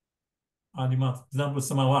 Alimat, for example,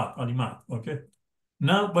 samawat, alimat, okay?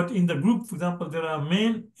 Now, but in the group, for example, there are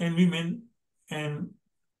men and women, and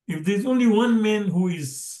if there's only one man who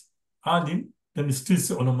is alim, then it's still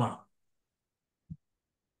say ulama.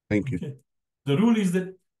 Thank you. Okay. The rule is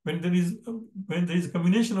that when there is a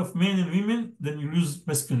combination of men and women, then you use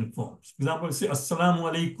masculine forms. For example, say assalamu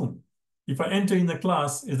alaikum. If I enter in the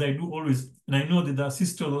class, as I do always, and I know that there are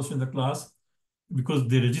sisters also in the class, because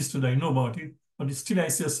they registered, I know about it, but still I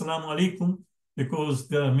say assalamu alaikum because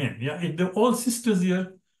there are men. Yeah, if they're all sisters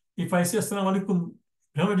here, if I say assalamu alaikum,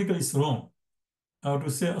 grammatically it's wrong. I have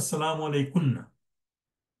to say assalamu alaikunna.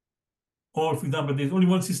 Or, for example, there's only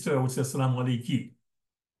one sister, I would say assalamu alaiki.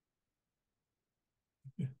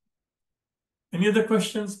 Any other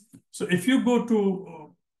questions? So if you go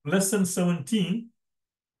to lesson 17,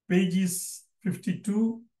 pages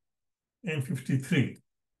 52 and 53,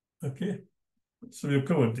 okay? So we've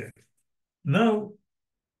covered that. Now,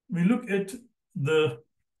 we look at the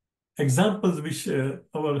examples which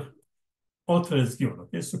our author has given,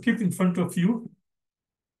 okay? So keep in front of you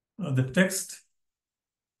the text,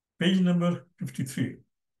 page number 53.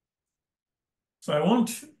 So I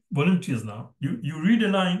want volunteers now. You read a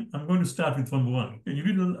line. I'm going to start with number one. Okay? You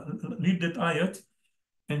read that ayat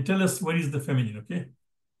and tell us what is the feminine, okay?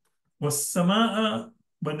 وَالسَّمَاءَ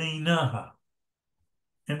بَنَيْنَاهَا.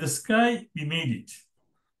 And the sky, we made it.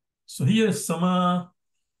 So here, sama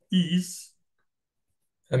is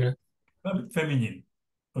Feminine. feminine,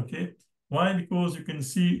 okay? Why? Because you can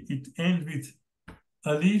see it ends with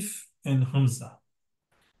alif and hamza.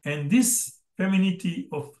 And this femininity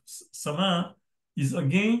of sama is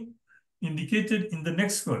again indicated in the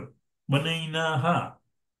next word, banaynaha.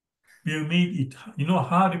 We have made it. You know,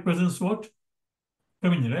 ha represents what?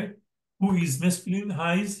 Feminine, right? Who is masculine,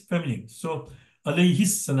 ha is feminine. So, alayhi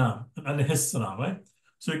salam and alayhi salam, right?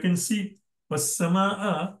 So you can see,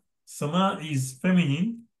 was-sama'a, sama is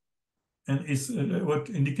feminine, and is what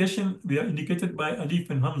indication, we are indicated by alif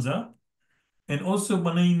and hamza. And also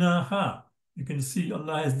banaynaha. You can see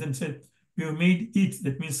Allah has then said, we have made it.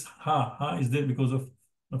 That means ha is there because of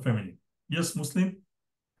the feminine. Yes, Muslim?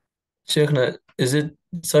 Shaykhna, is it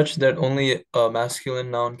such that only a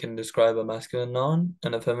masculine noun can describe a masculine noun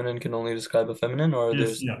and a feminine can only describe a feminine, or Yes,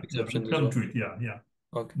 there's yeah, exceptions we'll as come well? to it, yeah.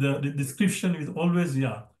 Okay. The description is always,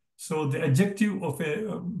 yeah. So the adjective of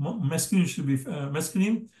a masculine should be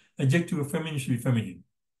masculine, adjective of feminine should be feminine.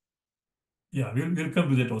 Yeah, we'll come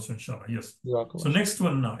to that also, inshallah, yes. So next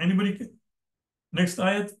one now. Anybody? Next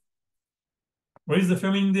ayat. Where is the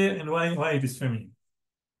feminine there and why it is feminine?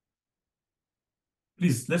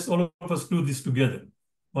 Please, let's all of us do this together,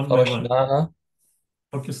 one by one. Farashnaha.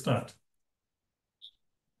 Okay, start.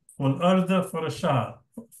 وَالْأَرْضَ فَرَشَّهَا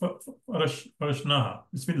فَرَشْنَاهَا.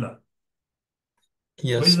 Bismillah. What is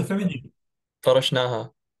Yes. the feminine?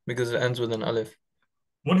 Farashnaha, because it ends with an alif.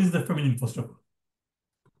 What is the feminine, first of all?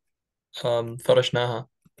 Farashnaha.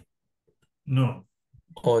 No.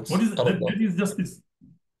 Oh, it's What is that? arda. That is just this.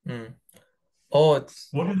 Oh, it's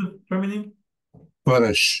What is the feminine?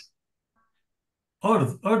 Farash.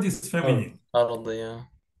 Earth. Earth is feminine. arda, yeah.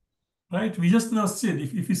 Right? We just now said,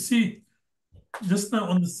 if you see just now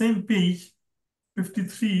on the same page,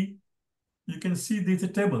 53, you can see there's a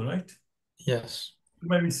table, right? Yes.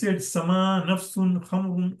 Where we said sama, nafsun,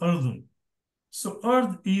 khamrun, ardun. So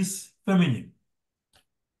earth is feminine.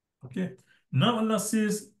 Okay. Now Allah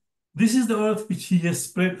says, this is the earth which He has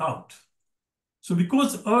spread out. So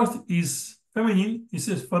because earth is feminine, He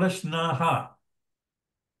says farashnaha.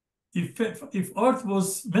 If earth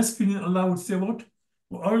was masculine, Allah would say what?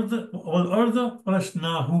 وَالْأَرْضَ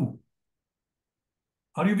فَرَشْنَاهُ.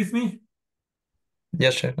 Are you with me?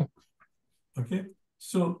 Yes, Shaykhna. Okay.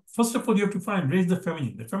 So first of all, you have to raise the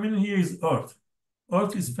feminine. The feminine here is earth.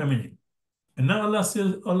 Earth is feminine. And now Allah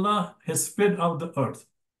says, Allah has spread out the earth.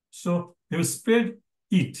 So He has spread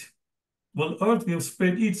it. Well, earth, we have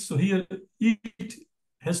spread it. So here, it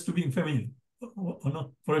has to be in feminine.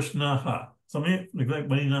 Farashnaha. Something like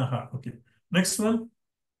baninaha. Okay. Next one.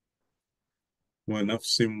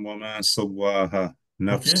 وَنَفْسٍ وَمَا سَوَّاهَا.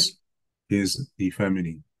 Nafs is the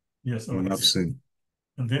feminine. Yes. وَنَفْسٍ.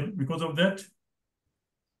 And then because of that,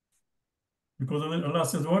 Allah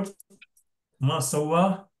says what? Ma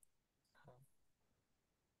sawwa.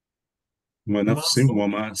 وَنَفْسٍ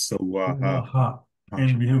وَمَا سَوَّاهَا.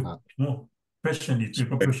 And we have more questioned it,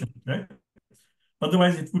 right?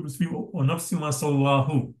 Otherwise, it would be nafsi ma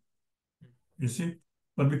sawwahu. You see?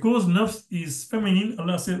 But because nafs is feminine,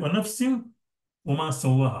 Allah says, wa nafsim wa ma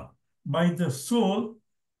sawwaha. By the soul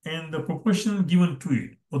and the proportion given to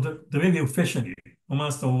it, or the way we have fashioned it, wa ma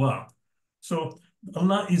sawwa. So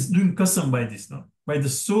Allah is doing qasam by this now, by the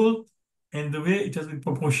soul and the way it has been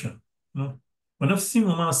proportioned. No? وَنَفْسٍ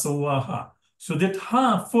وَمَا سَوَّاهَا. So that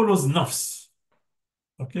ha follows nafs.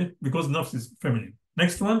 Okay, because nafs is feminine.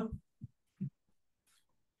 Next one.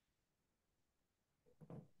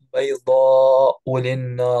 بيضاء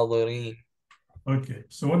للناظرين. Okay,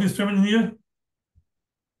 so what is feminine here?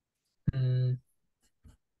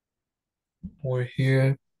 We're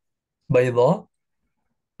here. بيضاء.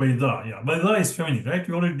 Bayda, yeah. Bayda is feminine, right?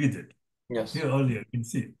 We already did it Yes. here earlier. You can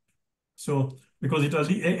see. So because it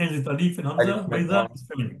ends with alif and hamza, Alif and Bayda Lam. is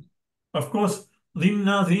feminine. Of course, Lin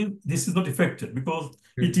Nazrin, this is not affected because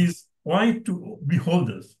it is white to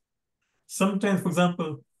beholders. Sometimes, for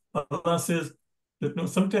example, Allah says that no,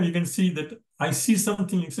 sometimes you can see that I see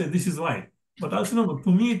something, you say this is white. But also, no,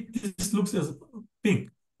 to me, this looks as pink,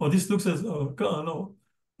 or this looks as no,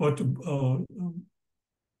 or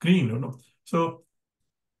green, or no. So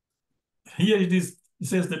here it is, it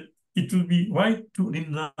says that it will be white to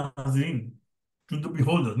Nazrin, to the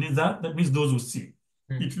beholder. That means those who see.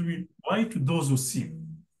 It will be white to those who see.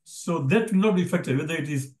 So that will not be affected, whether it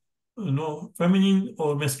is feminine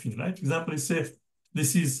or masculine, right? For example, it says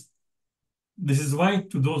this is white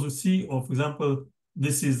to those who see, or for example,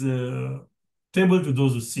 this is a table to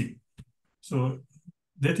those who see. So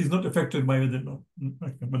that is not affected by whether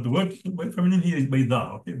but the word feminine here is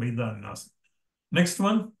bayda, okay, bayda and nas. Next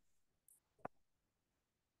one.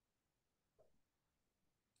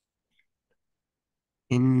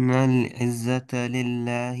 إن العزة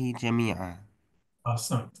لله جميعا.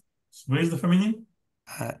 Ahsant. So where is the feminine?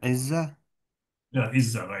 عزة. Yeah,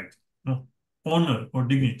 Izzah, right. No, honor or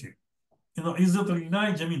dignity. Izzat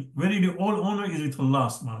al-Ilahi Jamil. Very all honor is with Allah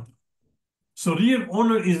subhanahu wa ta'ala. So real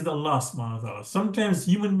honor is with Allah subhanahu wa ta'ala. Sometimes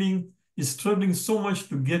human being is struggling so much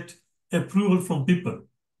to get approval from people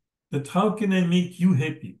that how can I make you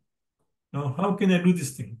happy? Now, how can I do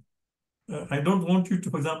this thing? I don't want you to,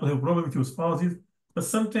 for example, have a problem with your spouses, but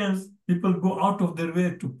sometimes people go out of their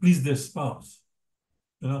way to please their spouse.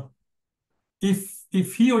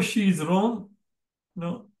 If he or she is wrong,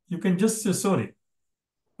 you can just say sorry.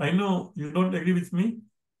 I know you don't agree with me,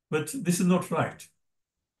 but this is not right.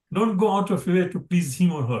 Don't go out of your way to please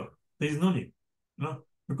him or her. There is no need.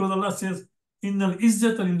 Because Allah says, Innal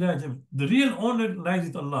izzata lillahi jami. The real honor lies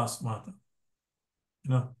with Allah subhanahu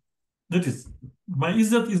wa ta'ala. That is, my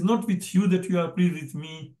izzat is not with you that you are pleased with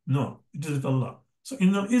me. No, it is with Allah. So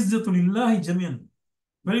Innal izzatu lillahi jami'an.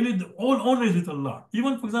 Verily, all honor is with Allah.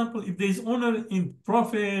 Even, for example, if there is honor in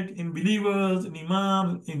Prophet, in believers, in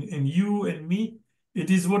Imam, in you and me,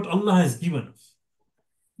 it is what Allah has given us.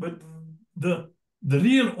 But the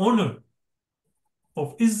real honor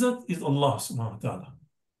of Izzat is Allah subhanahu wa ta'ala.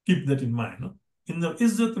 Keep that in mind. No? In the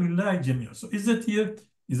Izzat lillahi jamia. So Izzat here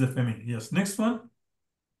is a feminine. Yes. Next one.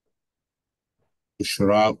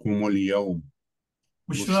 بشراكم اليوم.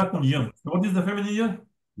 Bushrakum yawm. So what is the feminine here?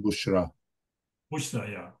 Bushra.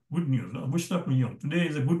 Bushra, yeah. Good news. No? Bushrakum yawm. Today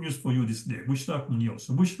is a good news for you this day. Bushrakum yawm.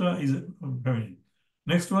 So Bushra is a feminine.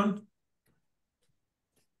 Next one.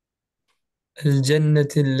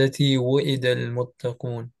 الجنة التي وعد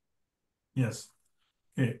المتقون. Yes.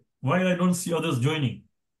 Okay. Why I don't see others joining?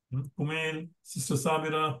 Kumail, Sister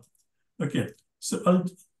Sabira. Okay. So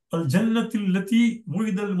al-jannati allati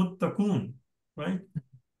wu'ida al-muttaqun. Right?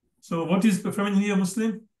 So what is the feminine here,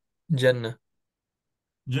 Muslim? Jannah.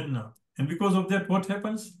 Jannah. And because of that, what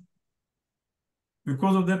happens?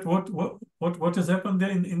 Because of that, what has happened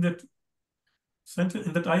there in that sentence,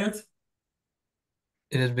 in that ayat?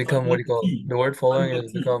 It has become, what do you call it? The word following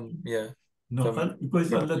has become, yeah. No,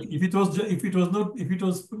 because if it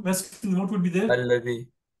was masculine, what would be there? Alladhi.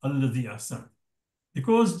 Alladhi ahsan.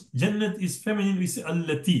 Because Jannat is feminine, we say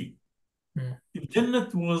allati. If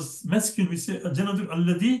Jannat was masculine, we say Jannatul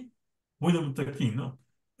alladhi wa muttaqin. No,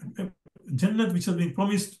 Jannat which has been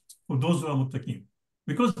promised for those who are muttaqin.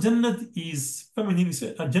 Because Jannat is feminine, we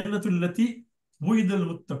say Jannatul allati wu'ida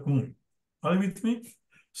al-muttaqun. Are you with me?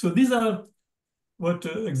 So these are what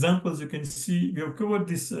examples you can see. We have covered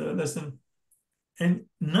this lesson. And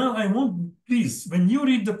now I want, please, when you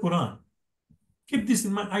read the Quran, keep this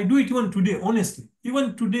in mind. I do it even today, honestly.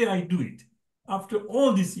 Even today I do it. After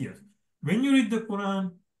all these years. When you read the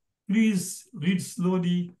Quran, please read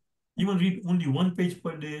slowly. Even read only one page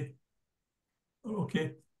per day.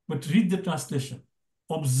 Okay? But read the translation.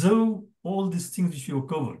 Observe all these things which you have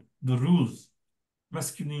covered. The rules.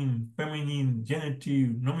 Masculine, feminine,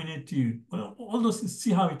 genitive, nominative. All those things.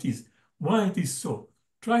 See how it is. Why it is so.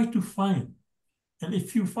 Try to find. And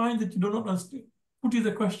if you find that you do not understand, put in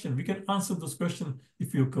the question. We can answer those questions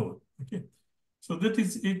if you cover. Okay. So that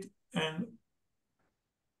is it. And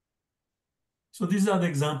So these are the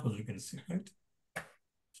examples you can see, right?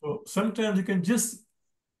 So sometimes you can just,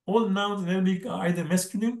 all nouns in Arabic are either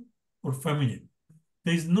masculine or feminine.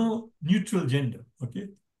 There is no neutral gender, okay?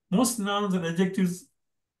 Most nouns and adjectives,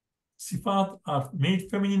 sifat, are made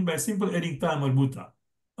feminine by simple adding ta marbuta,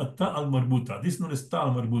 ta al marbuta. This is known as ta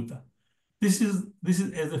al marbuta. This is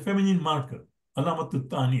as a feminine marker, alamat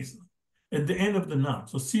tanis, at the end of the noun.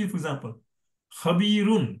 So see, for example,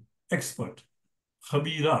 khabirun, expert,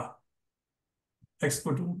 khabira,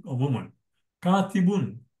 expert woman,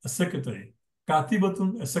 katibun, a secretary,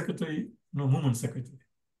 katibatun, a secretary, no, woman secretary,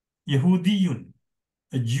 Yehudiyun,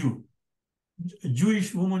 a Jew, a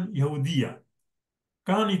Jewish woman, Yehudiya,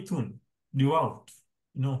 kanitun, devout,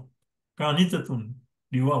 kanitatun,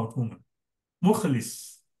 devout woman,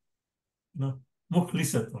 mukhlis,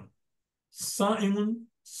 mukhlisatun, sa'imun,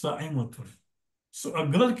 sa'imatun. So a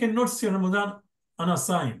girl cannot say Ramadan, ana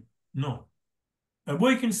sa'im. No. A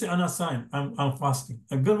boy can say ana sa'im, I'm fasting.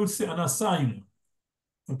 A girl would say ana sa'im.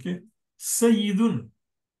 Okay. Sayyidun,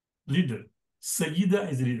 leader.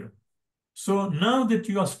 Sayyida is leader. So now that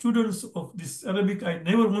you are students of this Arabic, I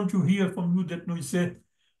never want to hear from you that you say,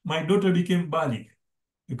 my daughter became Bali.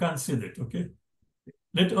 You can't say that, okay?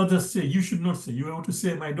 Let others say, you should not say. You have to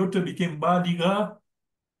say, my daughter became Baliga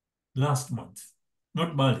last month,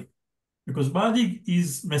 not Bali. Because Balig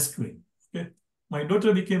is masculine, okay? My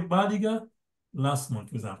daughter became Baliga last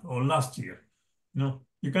month, for example, or last year.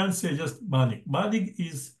 You can't say just Balig. Balig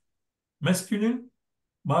is masculine,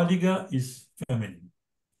 Baliga is feminine.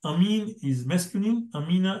 Amin is masculine,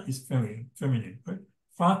 Amina is feminine, right?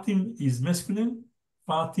 Fatim is masculine,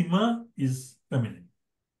 Fatima is feminine.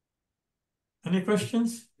 Any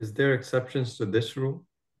questions? Is there exceptions to this rule?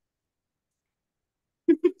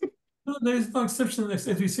 No, there is no exception. As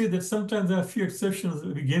we say that sometimes there are few exceptions.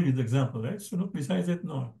 We gave you the example, right? So no, besides that,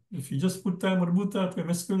 no. If you just put time marbuta to a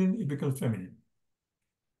masculine, it becomes feminine.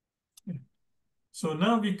 Okay. So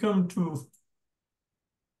now we come to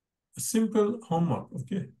a simple homework,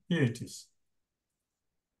 okay? Here it is.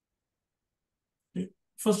 Okay.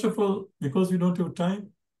 First of all, because we don't have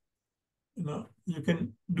time, you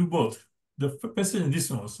can do both. The passage and this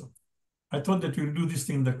one also. I thought that we'll do this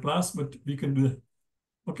thing in the class, but we can do it.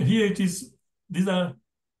 Okay, here it is. These are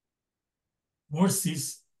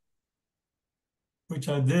verses which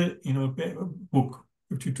are there in our book,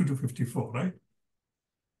 52 to 54, right?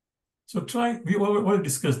 So we all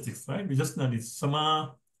discussed this, right? We just done this.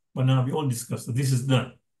 Sama, Bana, we all discussed. So this is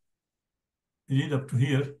done. We did up to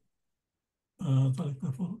here.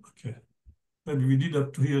 Okay. Maybe we did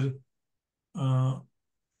up to here.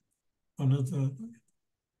 Another.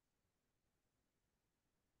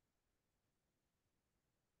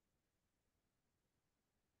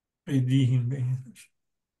 So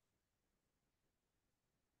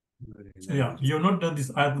yeah, you have not done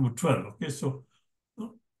this ayat number 12. Okay, so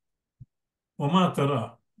Wama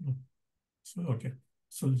Tara. So okay.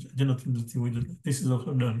 So this is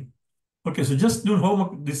also done. Okay, so just do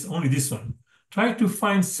homework only this one. Try to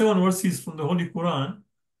find 7 verses from the Holy Quran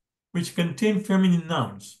which contain feminine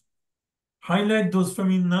nouns. Highlight those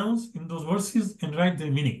feminine nouns in those verses and write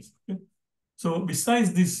their meanings. Okay? So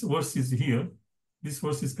besides these verses here, these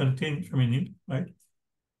verses contain feminine, right?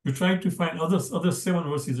 You try to find other 7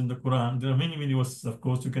 verses in the Quran. There are many, many verses, of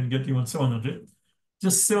course. You can get even 700.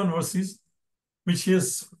 Just 7 verses which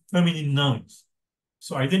has feminine nouns.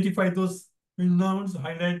 So identify those nouns,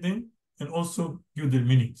 highlight them, and also give their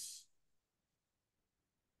meanings.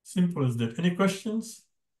 Simple as that. Any questions?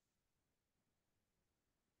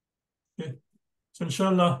 Okay. So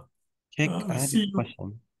inshallah, Sheikh, we'll I had see a you.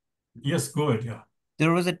 question. Yes, go ahead, yeah.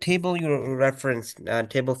 There was a table you referenced,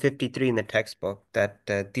 table 53 in the textbook,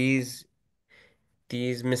 that these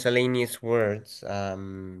miscellaneous words are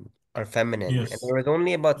feminine, and Yes. there was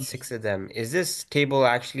only about Yes. 6 of them. Is this table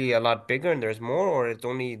actually a lot bigger and there's more, or it's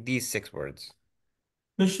only these 6 words?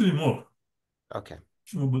 Actually more. Okay.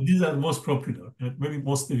 But these are most popular, maybe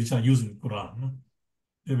mostly which are used in the Quran. No?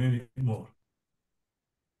 There may be more.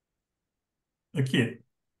 Okay.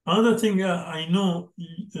 Another thing I know,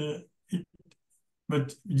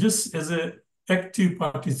 but just as a active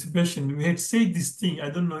participation, we had said this thing. I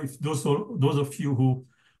don't know if those of you who,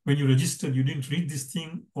 when you registered, you didn't read this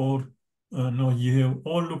thing, or no, you have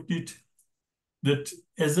all looked it. That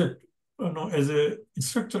as a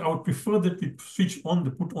instructor, I would prefer that we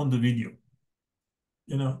put on the video.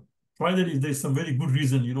 Why if there's some very good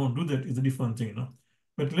reason you don't do that is a different thing,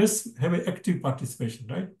 But let's have an active participation,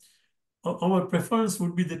 right? Our preference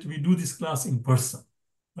would be that we do this class in person,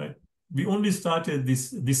 right? We only started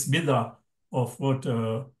this bid'ah of what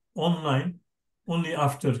online only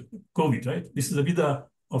after COVID, right? This is a bid'ah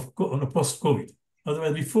of post-COVID.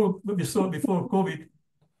 Otherwise, before COVID,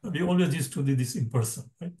 we always used to do this in person,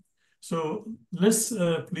 right? So let's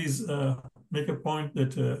please make a point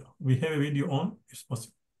that we have a video on, if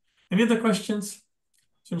possible. Any other questions?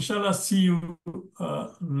 So inshallah, see you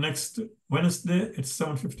next Wednesday at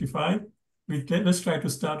 7:55. Let's try to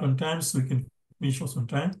start on time so we can finish on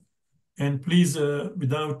time. And please,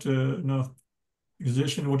 without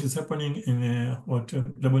exaggeration, what is happening in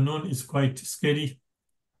Lebanon is quite scary,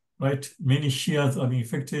 right? Many Shias are being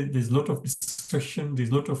affected. There's a lot of destruction. There's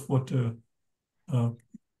a lot of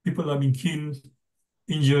people are being killed,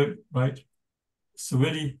 injured, right? It's a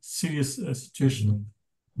very serious situation.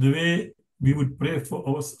 The way we would pray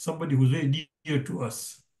for somebody who's very dear to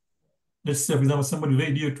us. Let's say, for example, somebody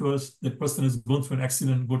very dear to us, that person has gone through an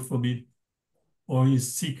accident, God forbid, or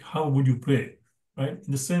is sick, how would you pray, right?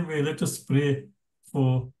 In the same way, let us pray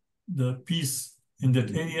for the peace in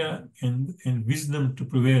that area and wisdom to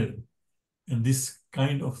prevail and this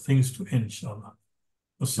kind of things to end, inshallah.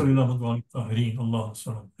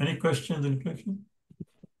 Any questions?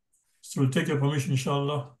 So we'll take your permission,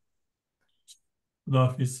 inshallah. Allah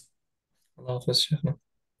Hafiz. Allah Hafiz, Shaykhna.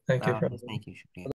 Thank you. Thank you. Shukriya.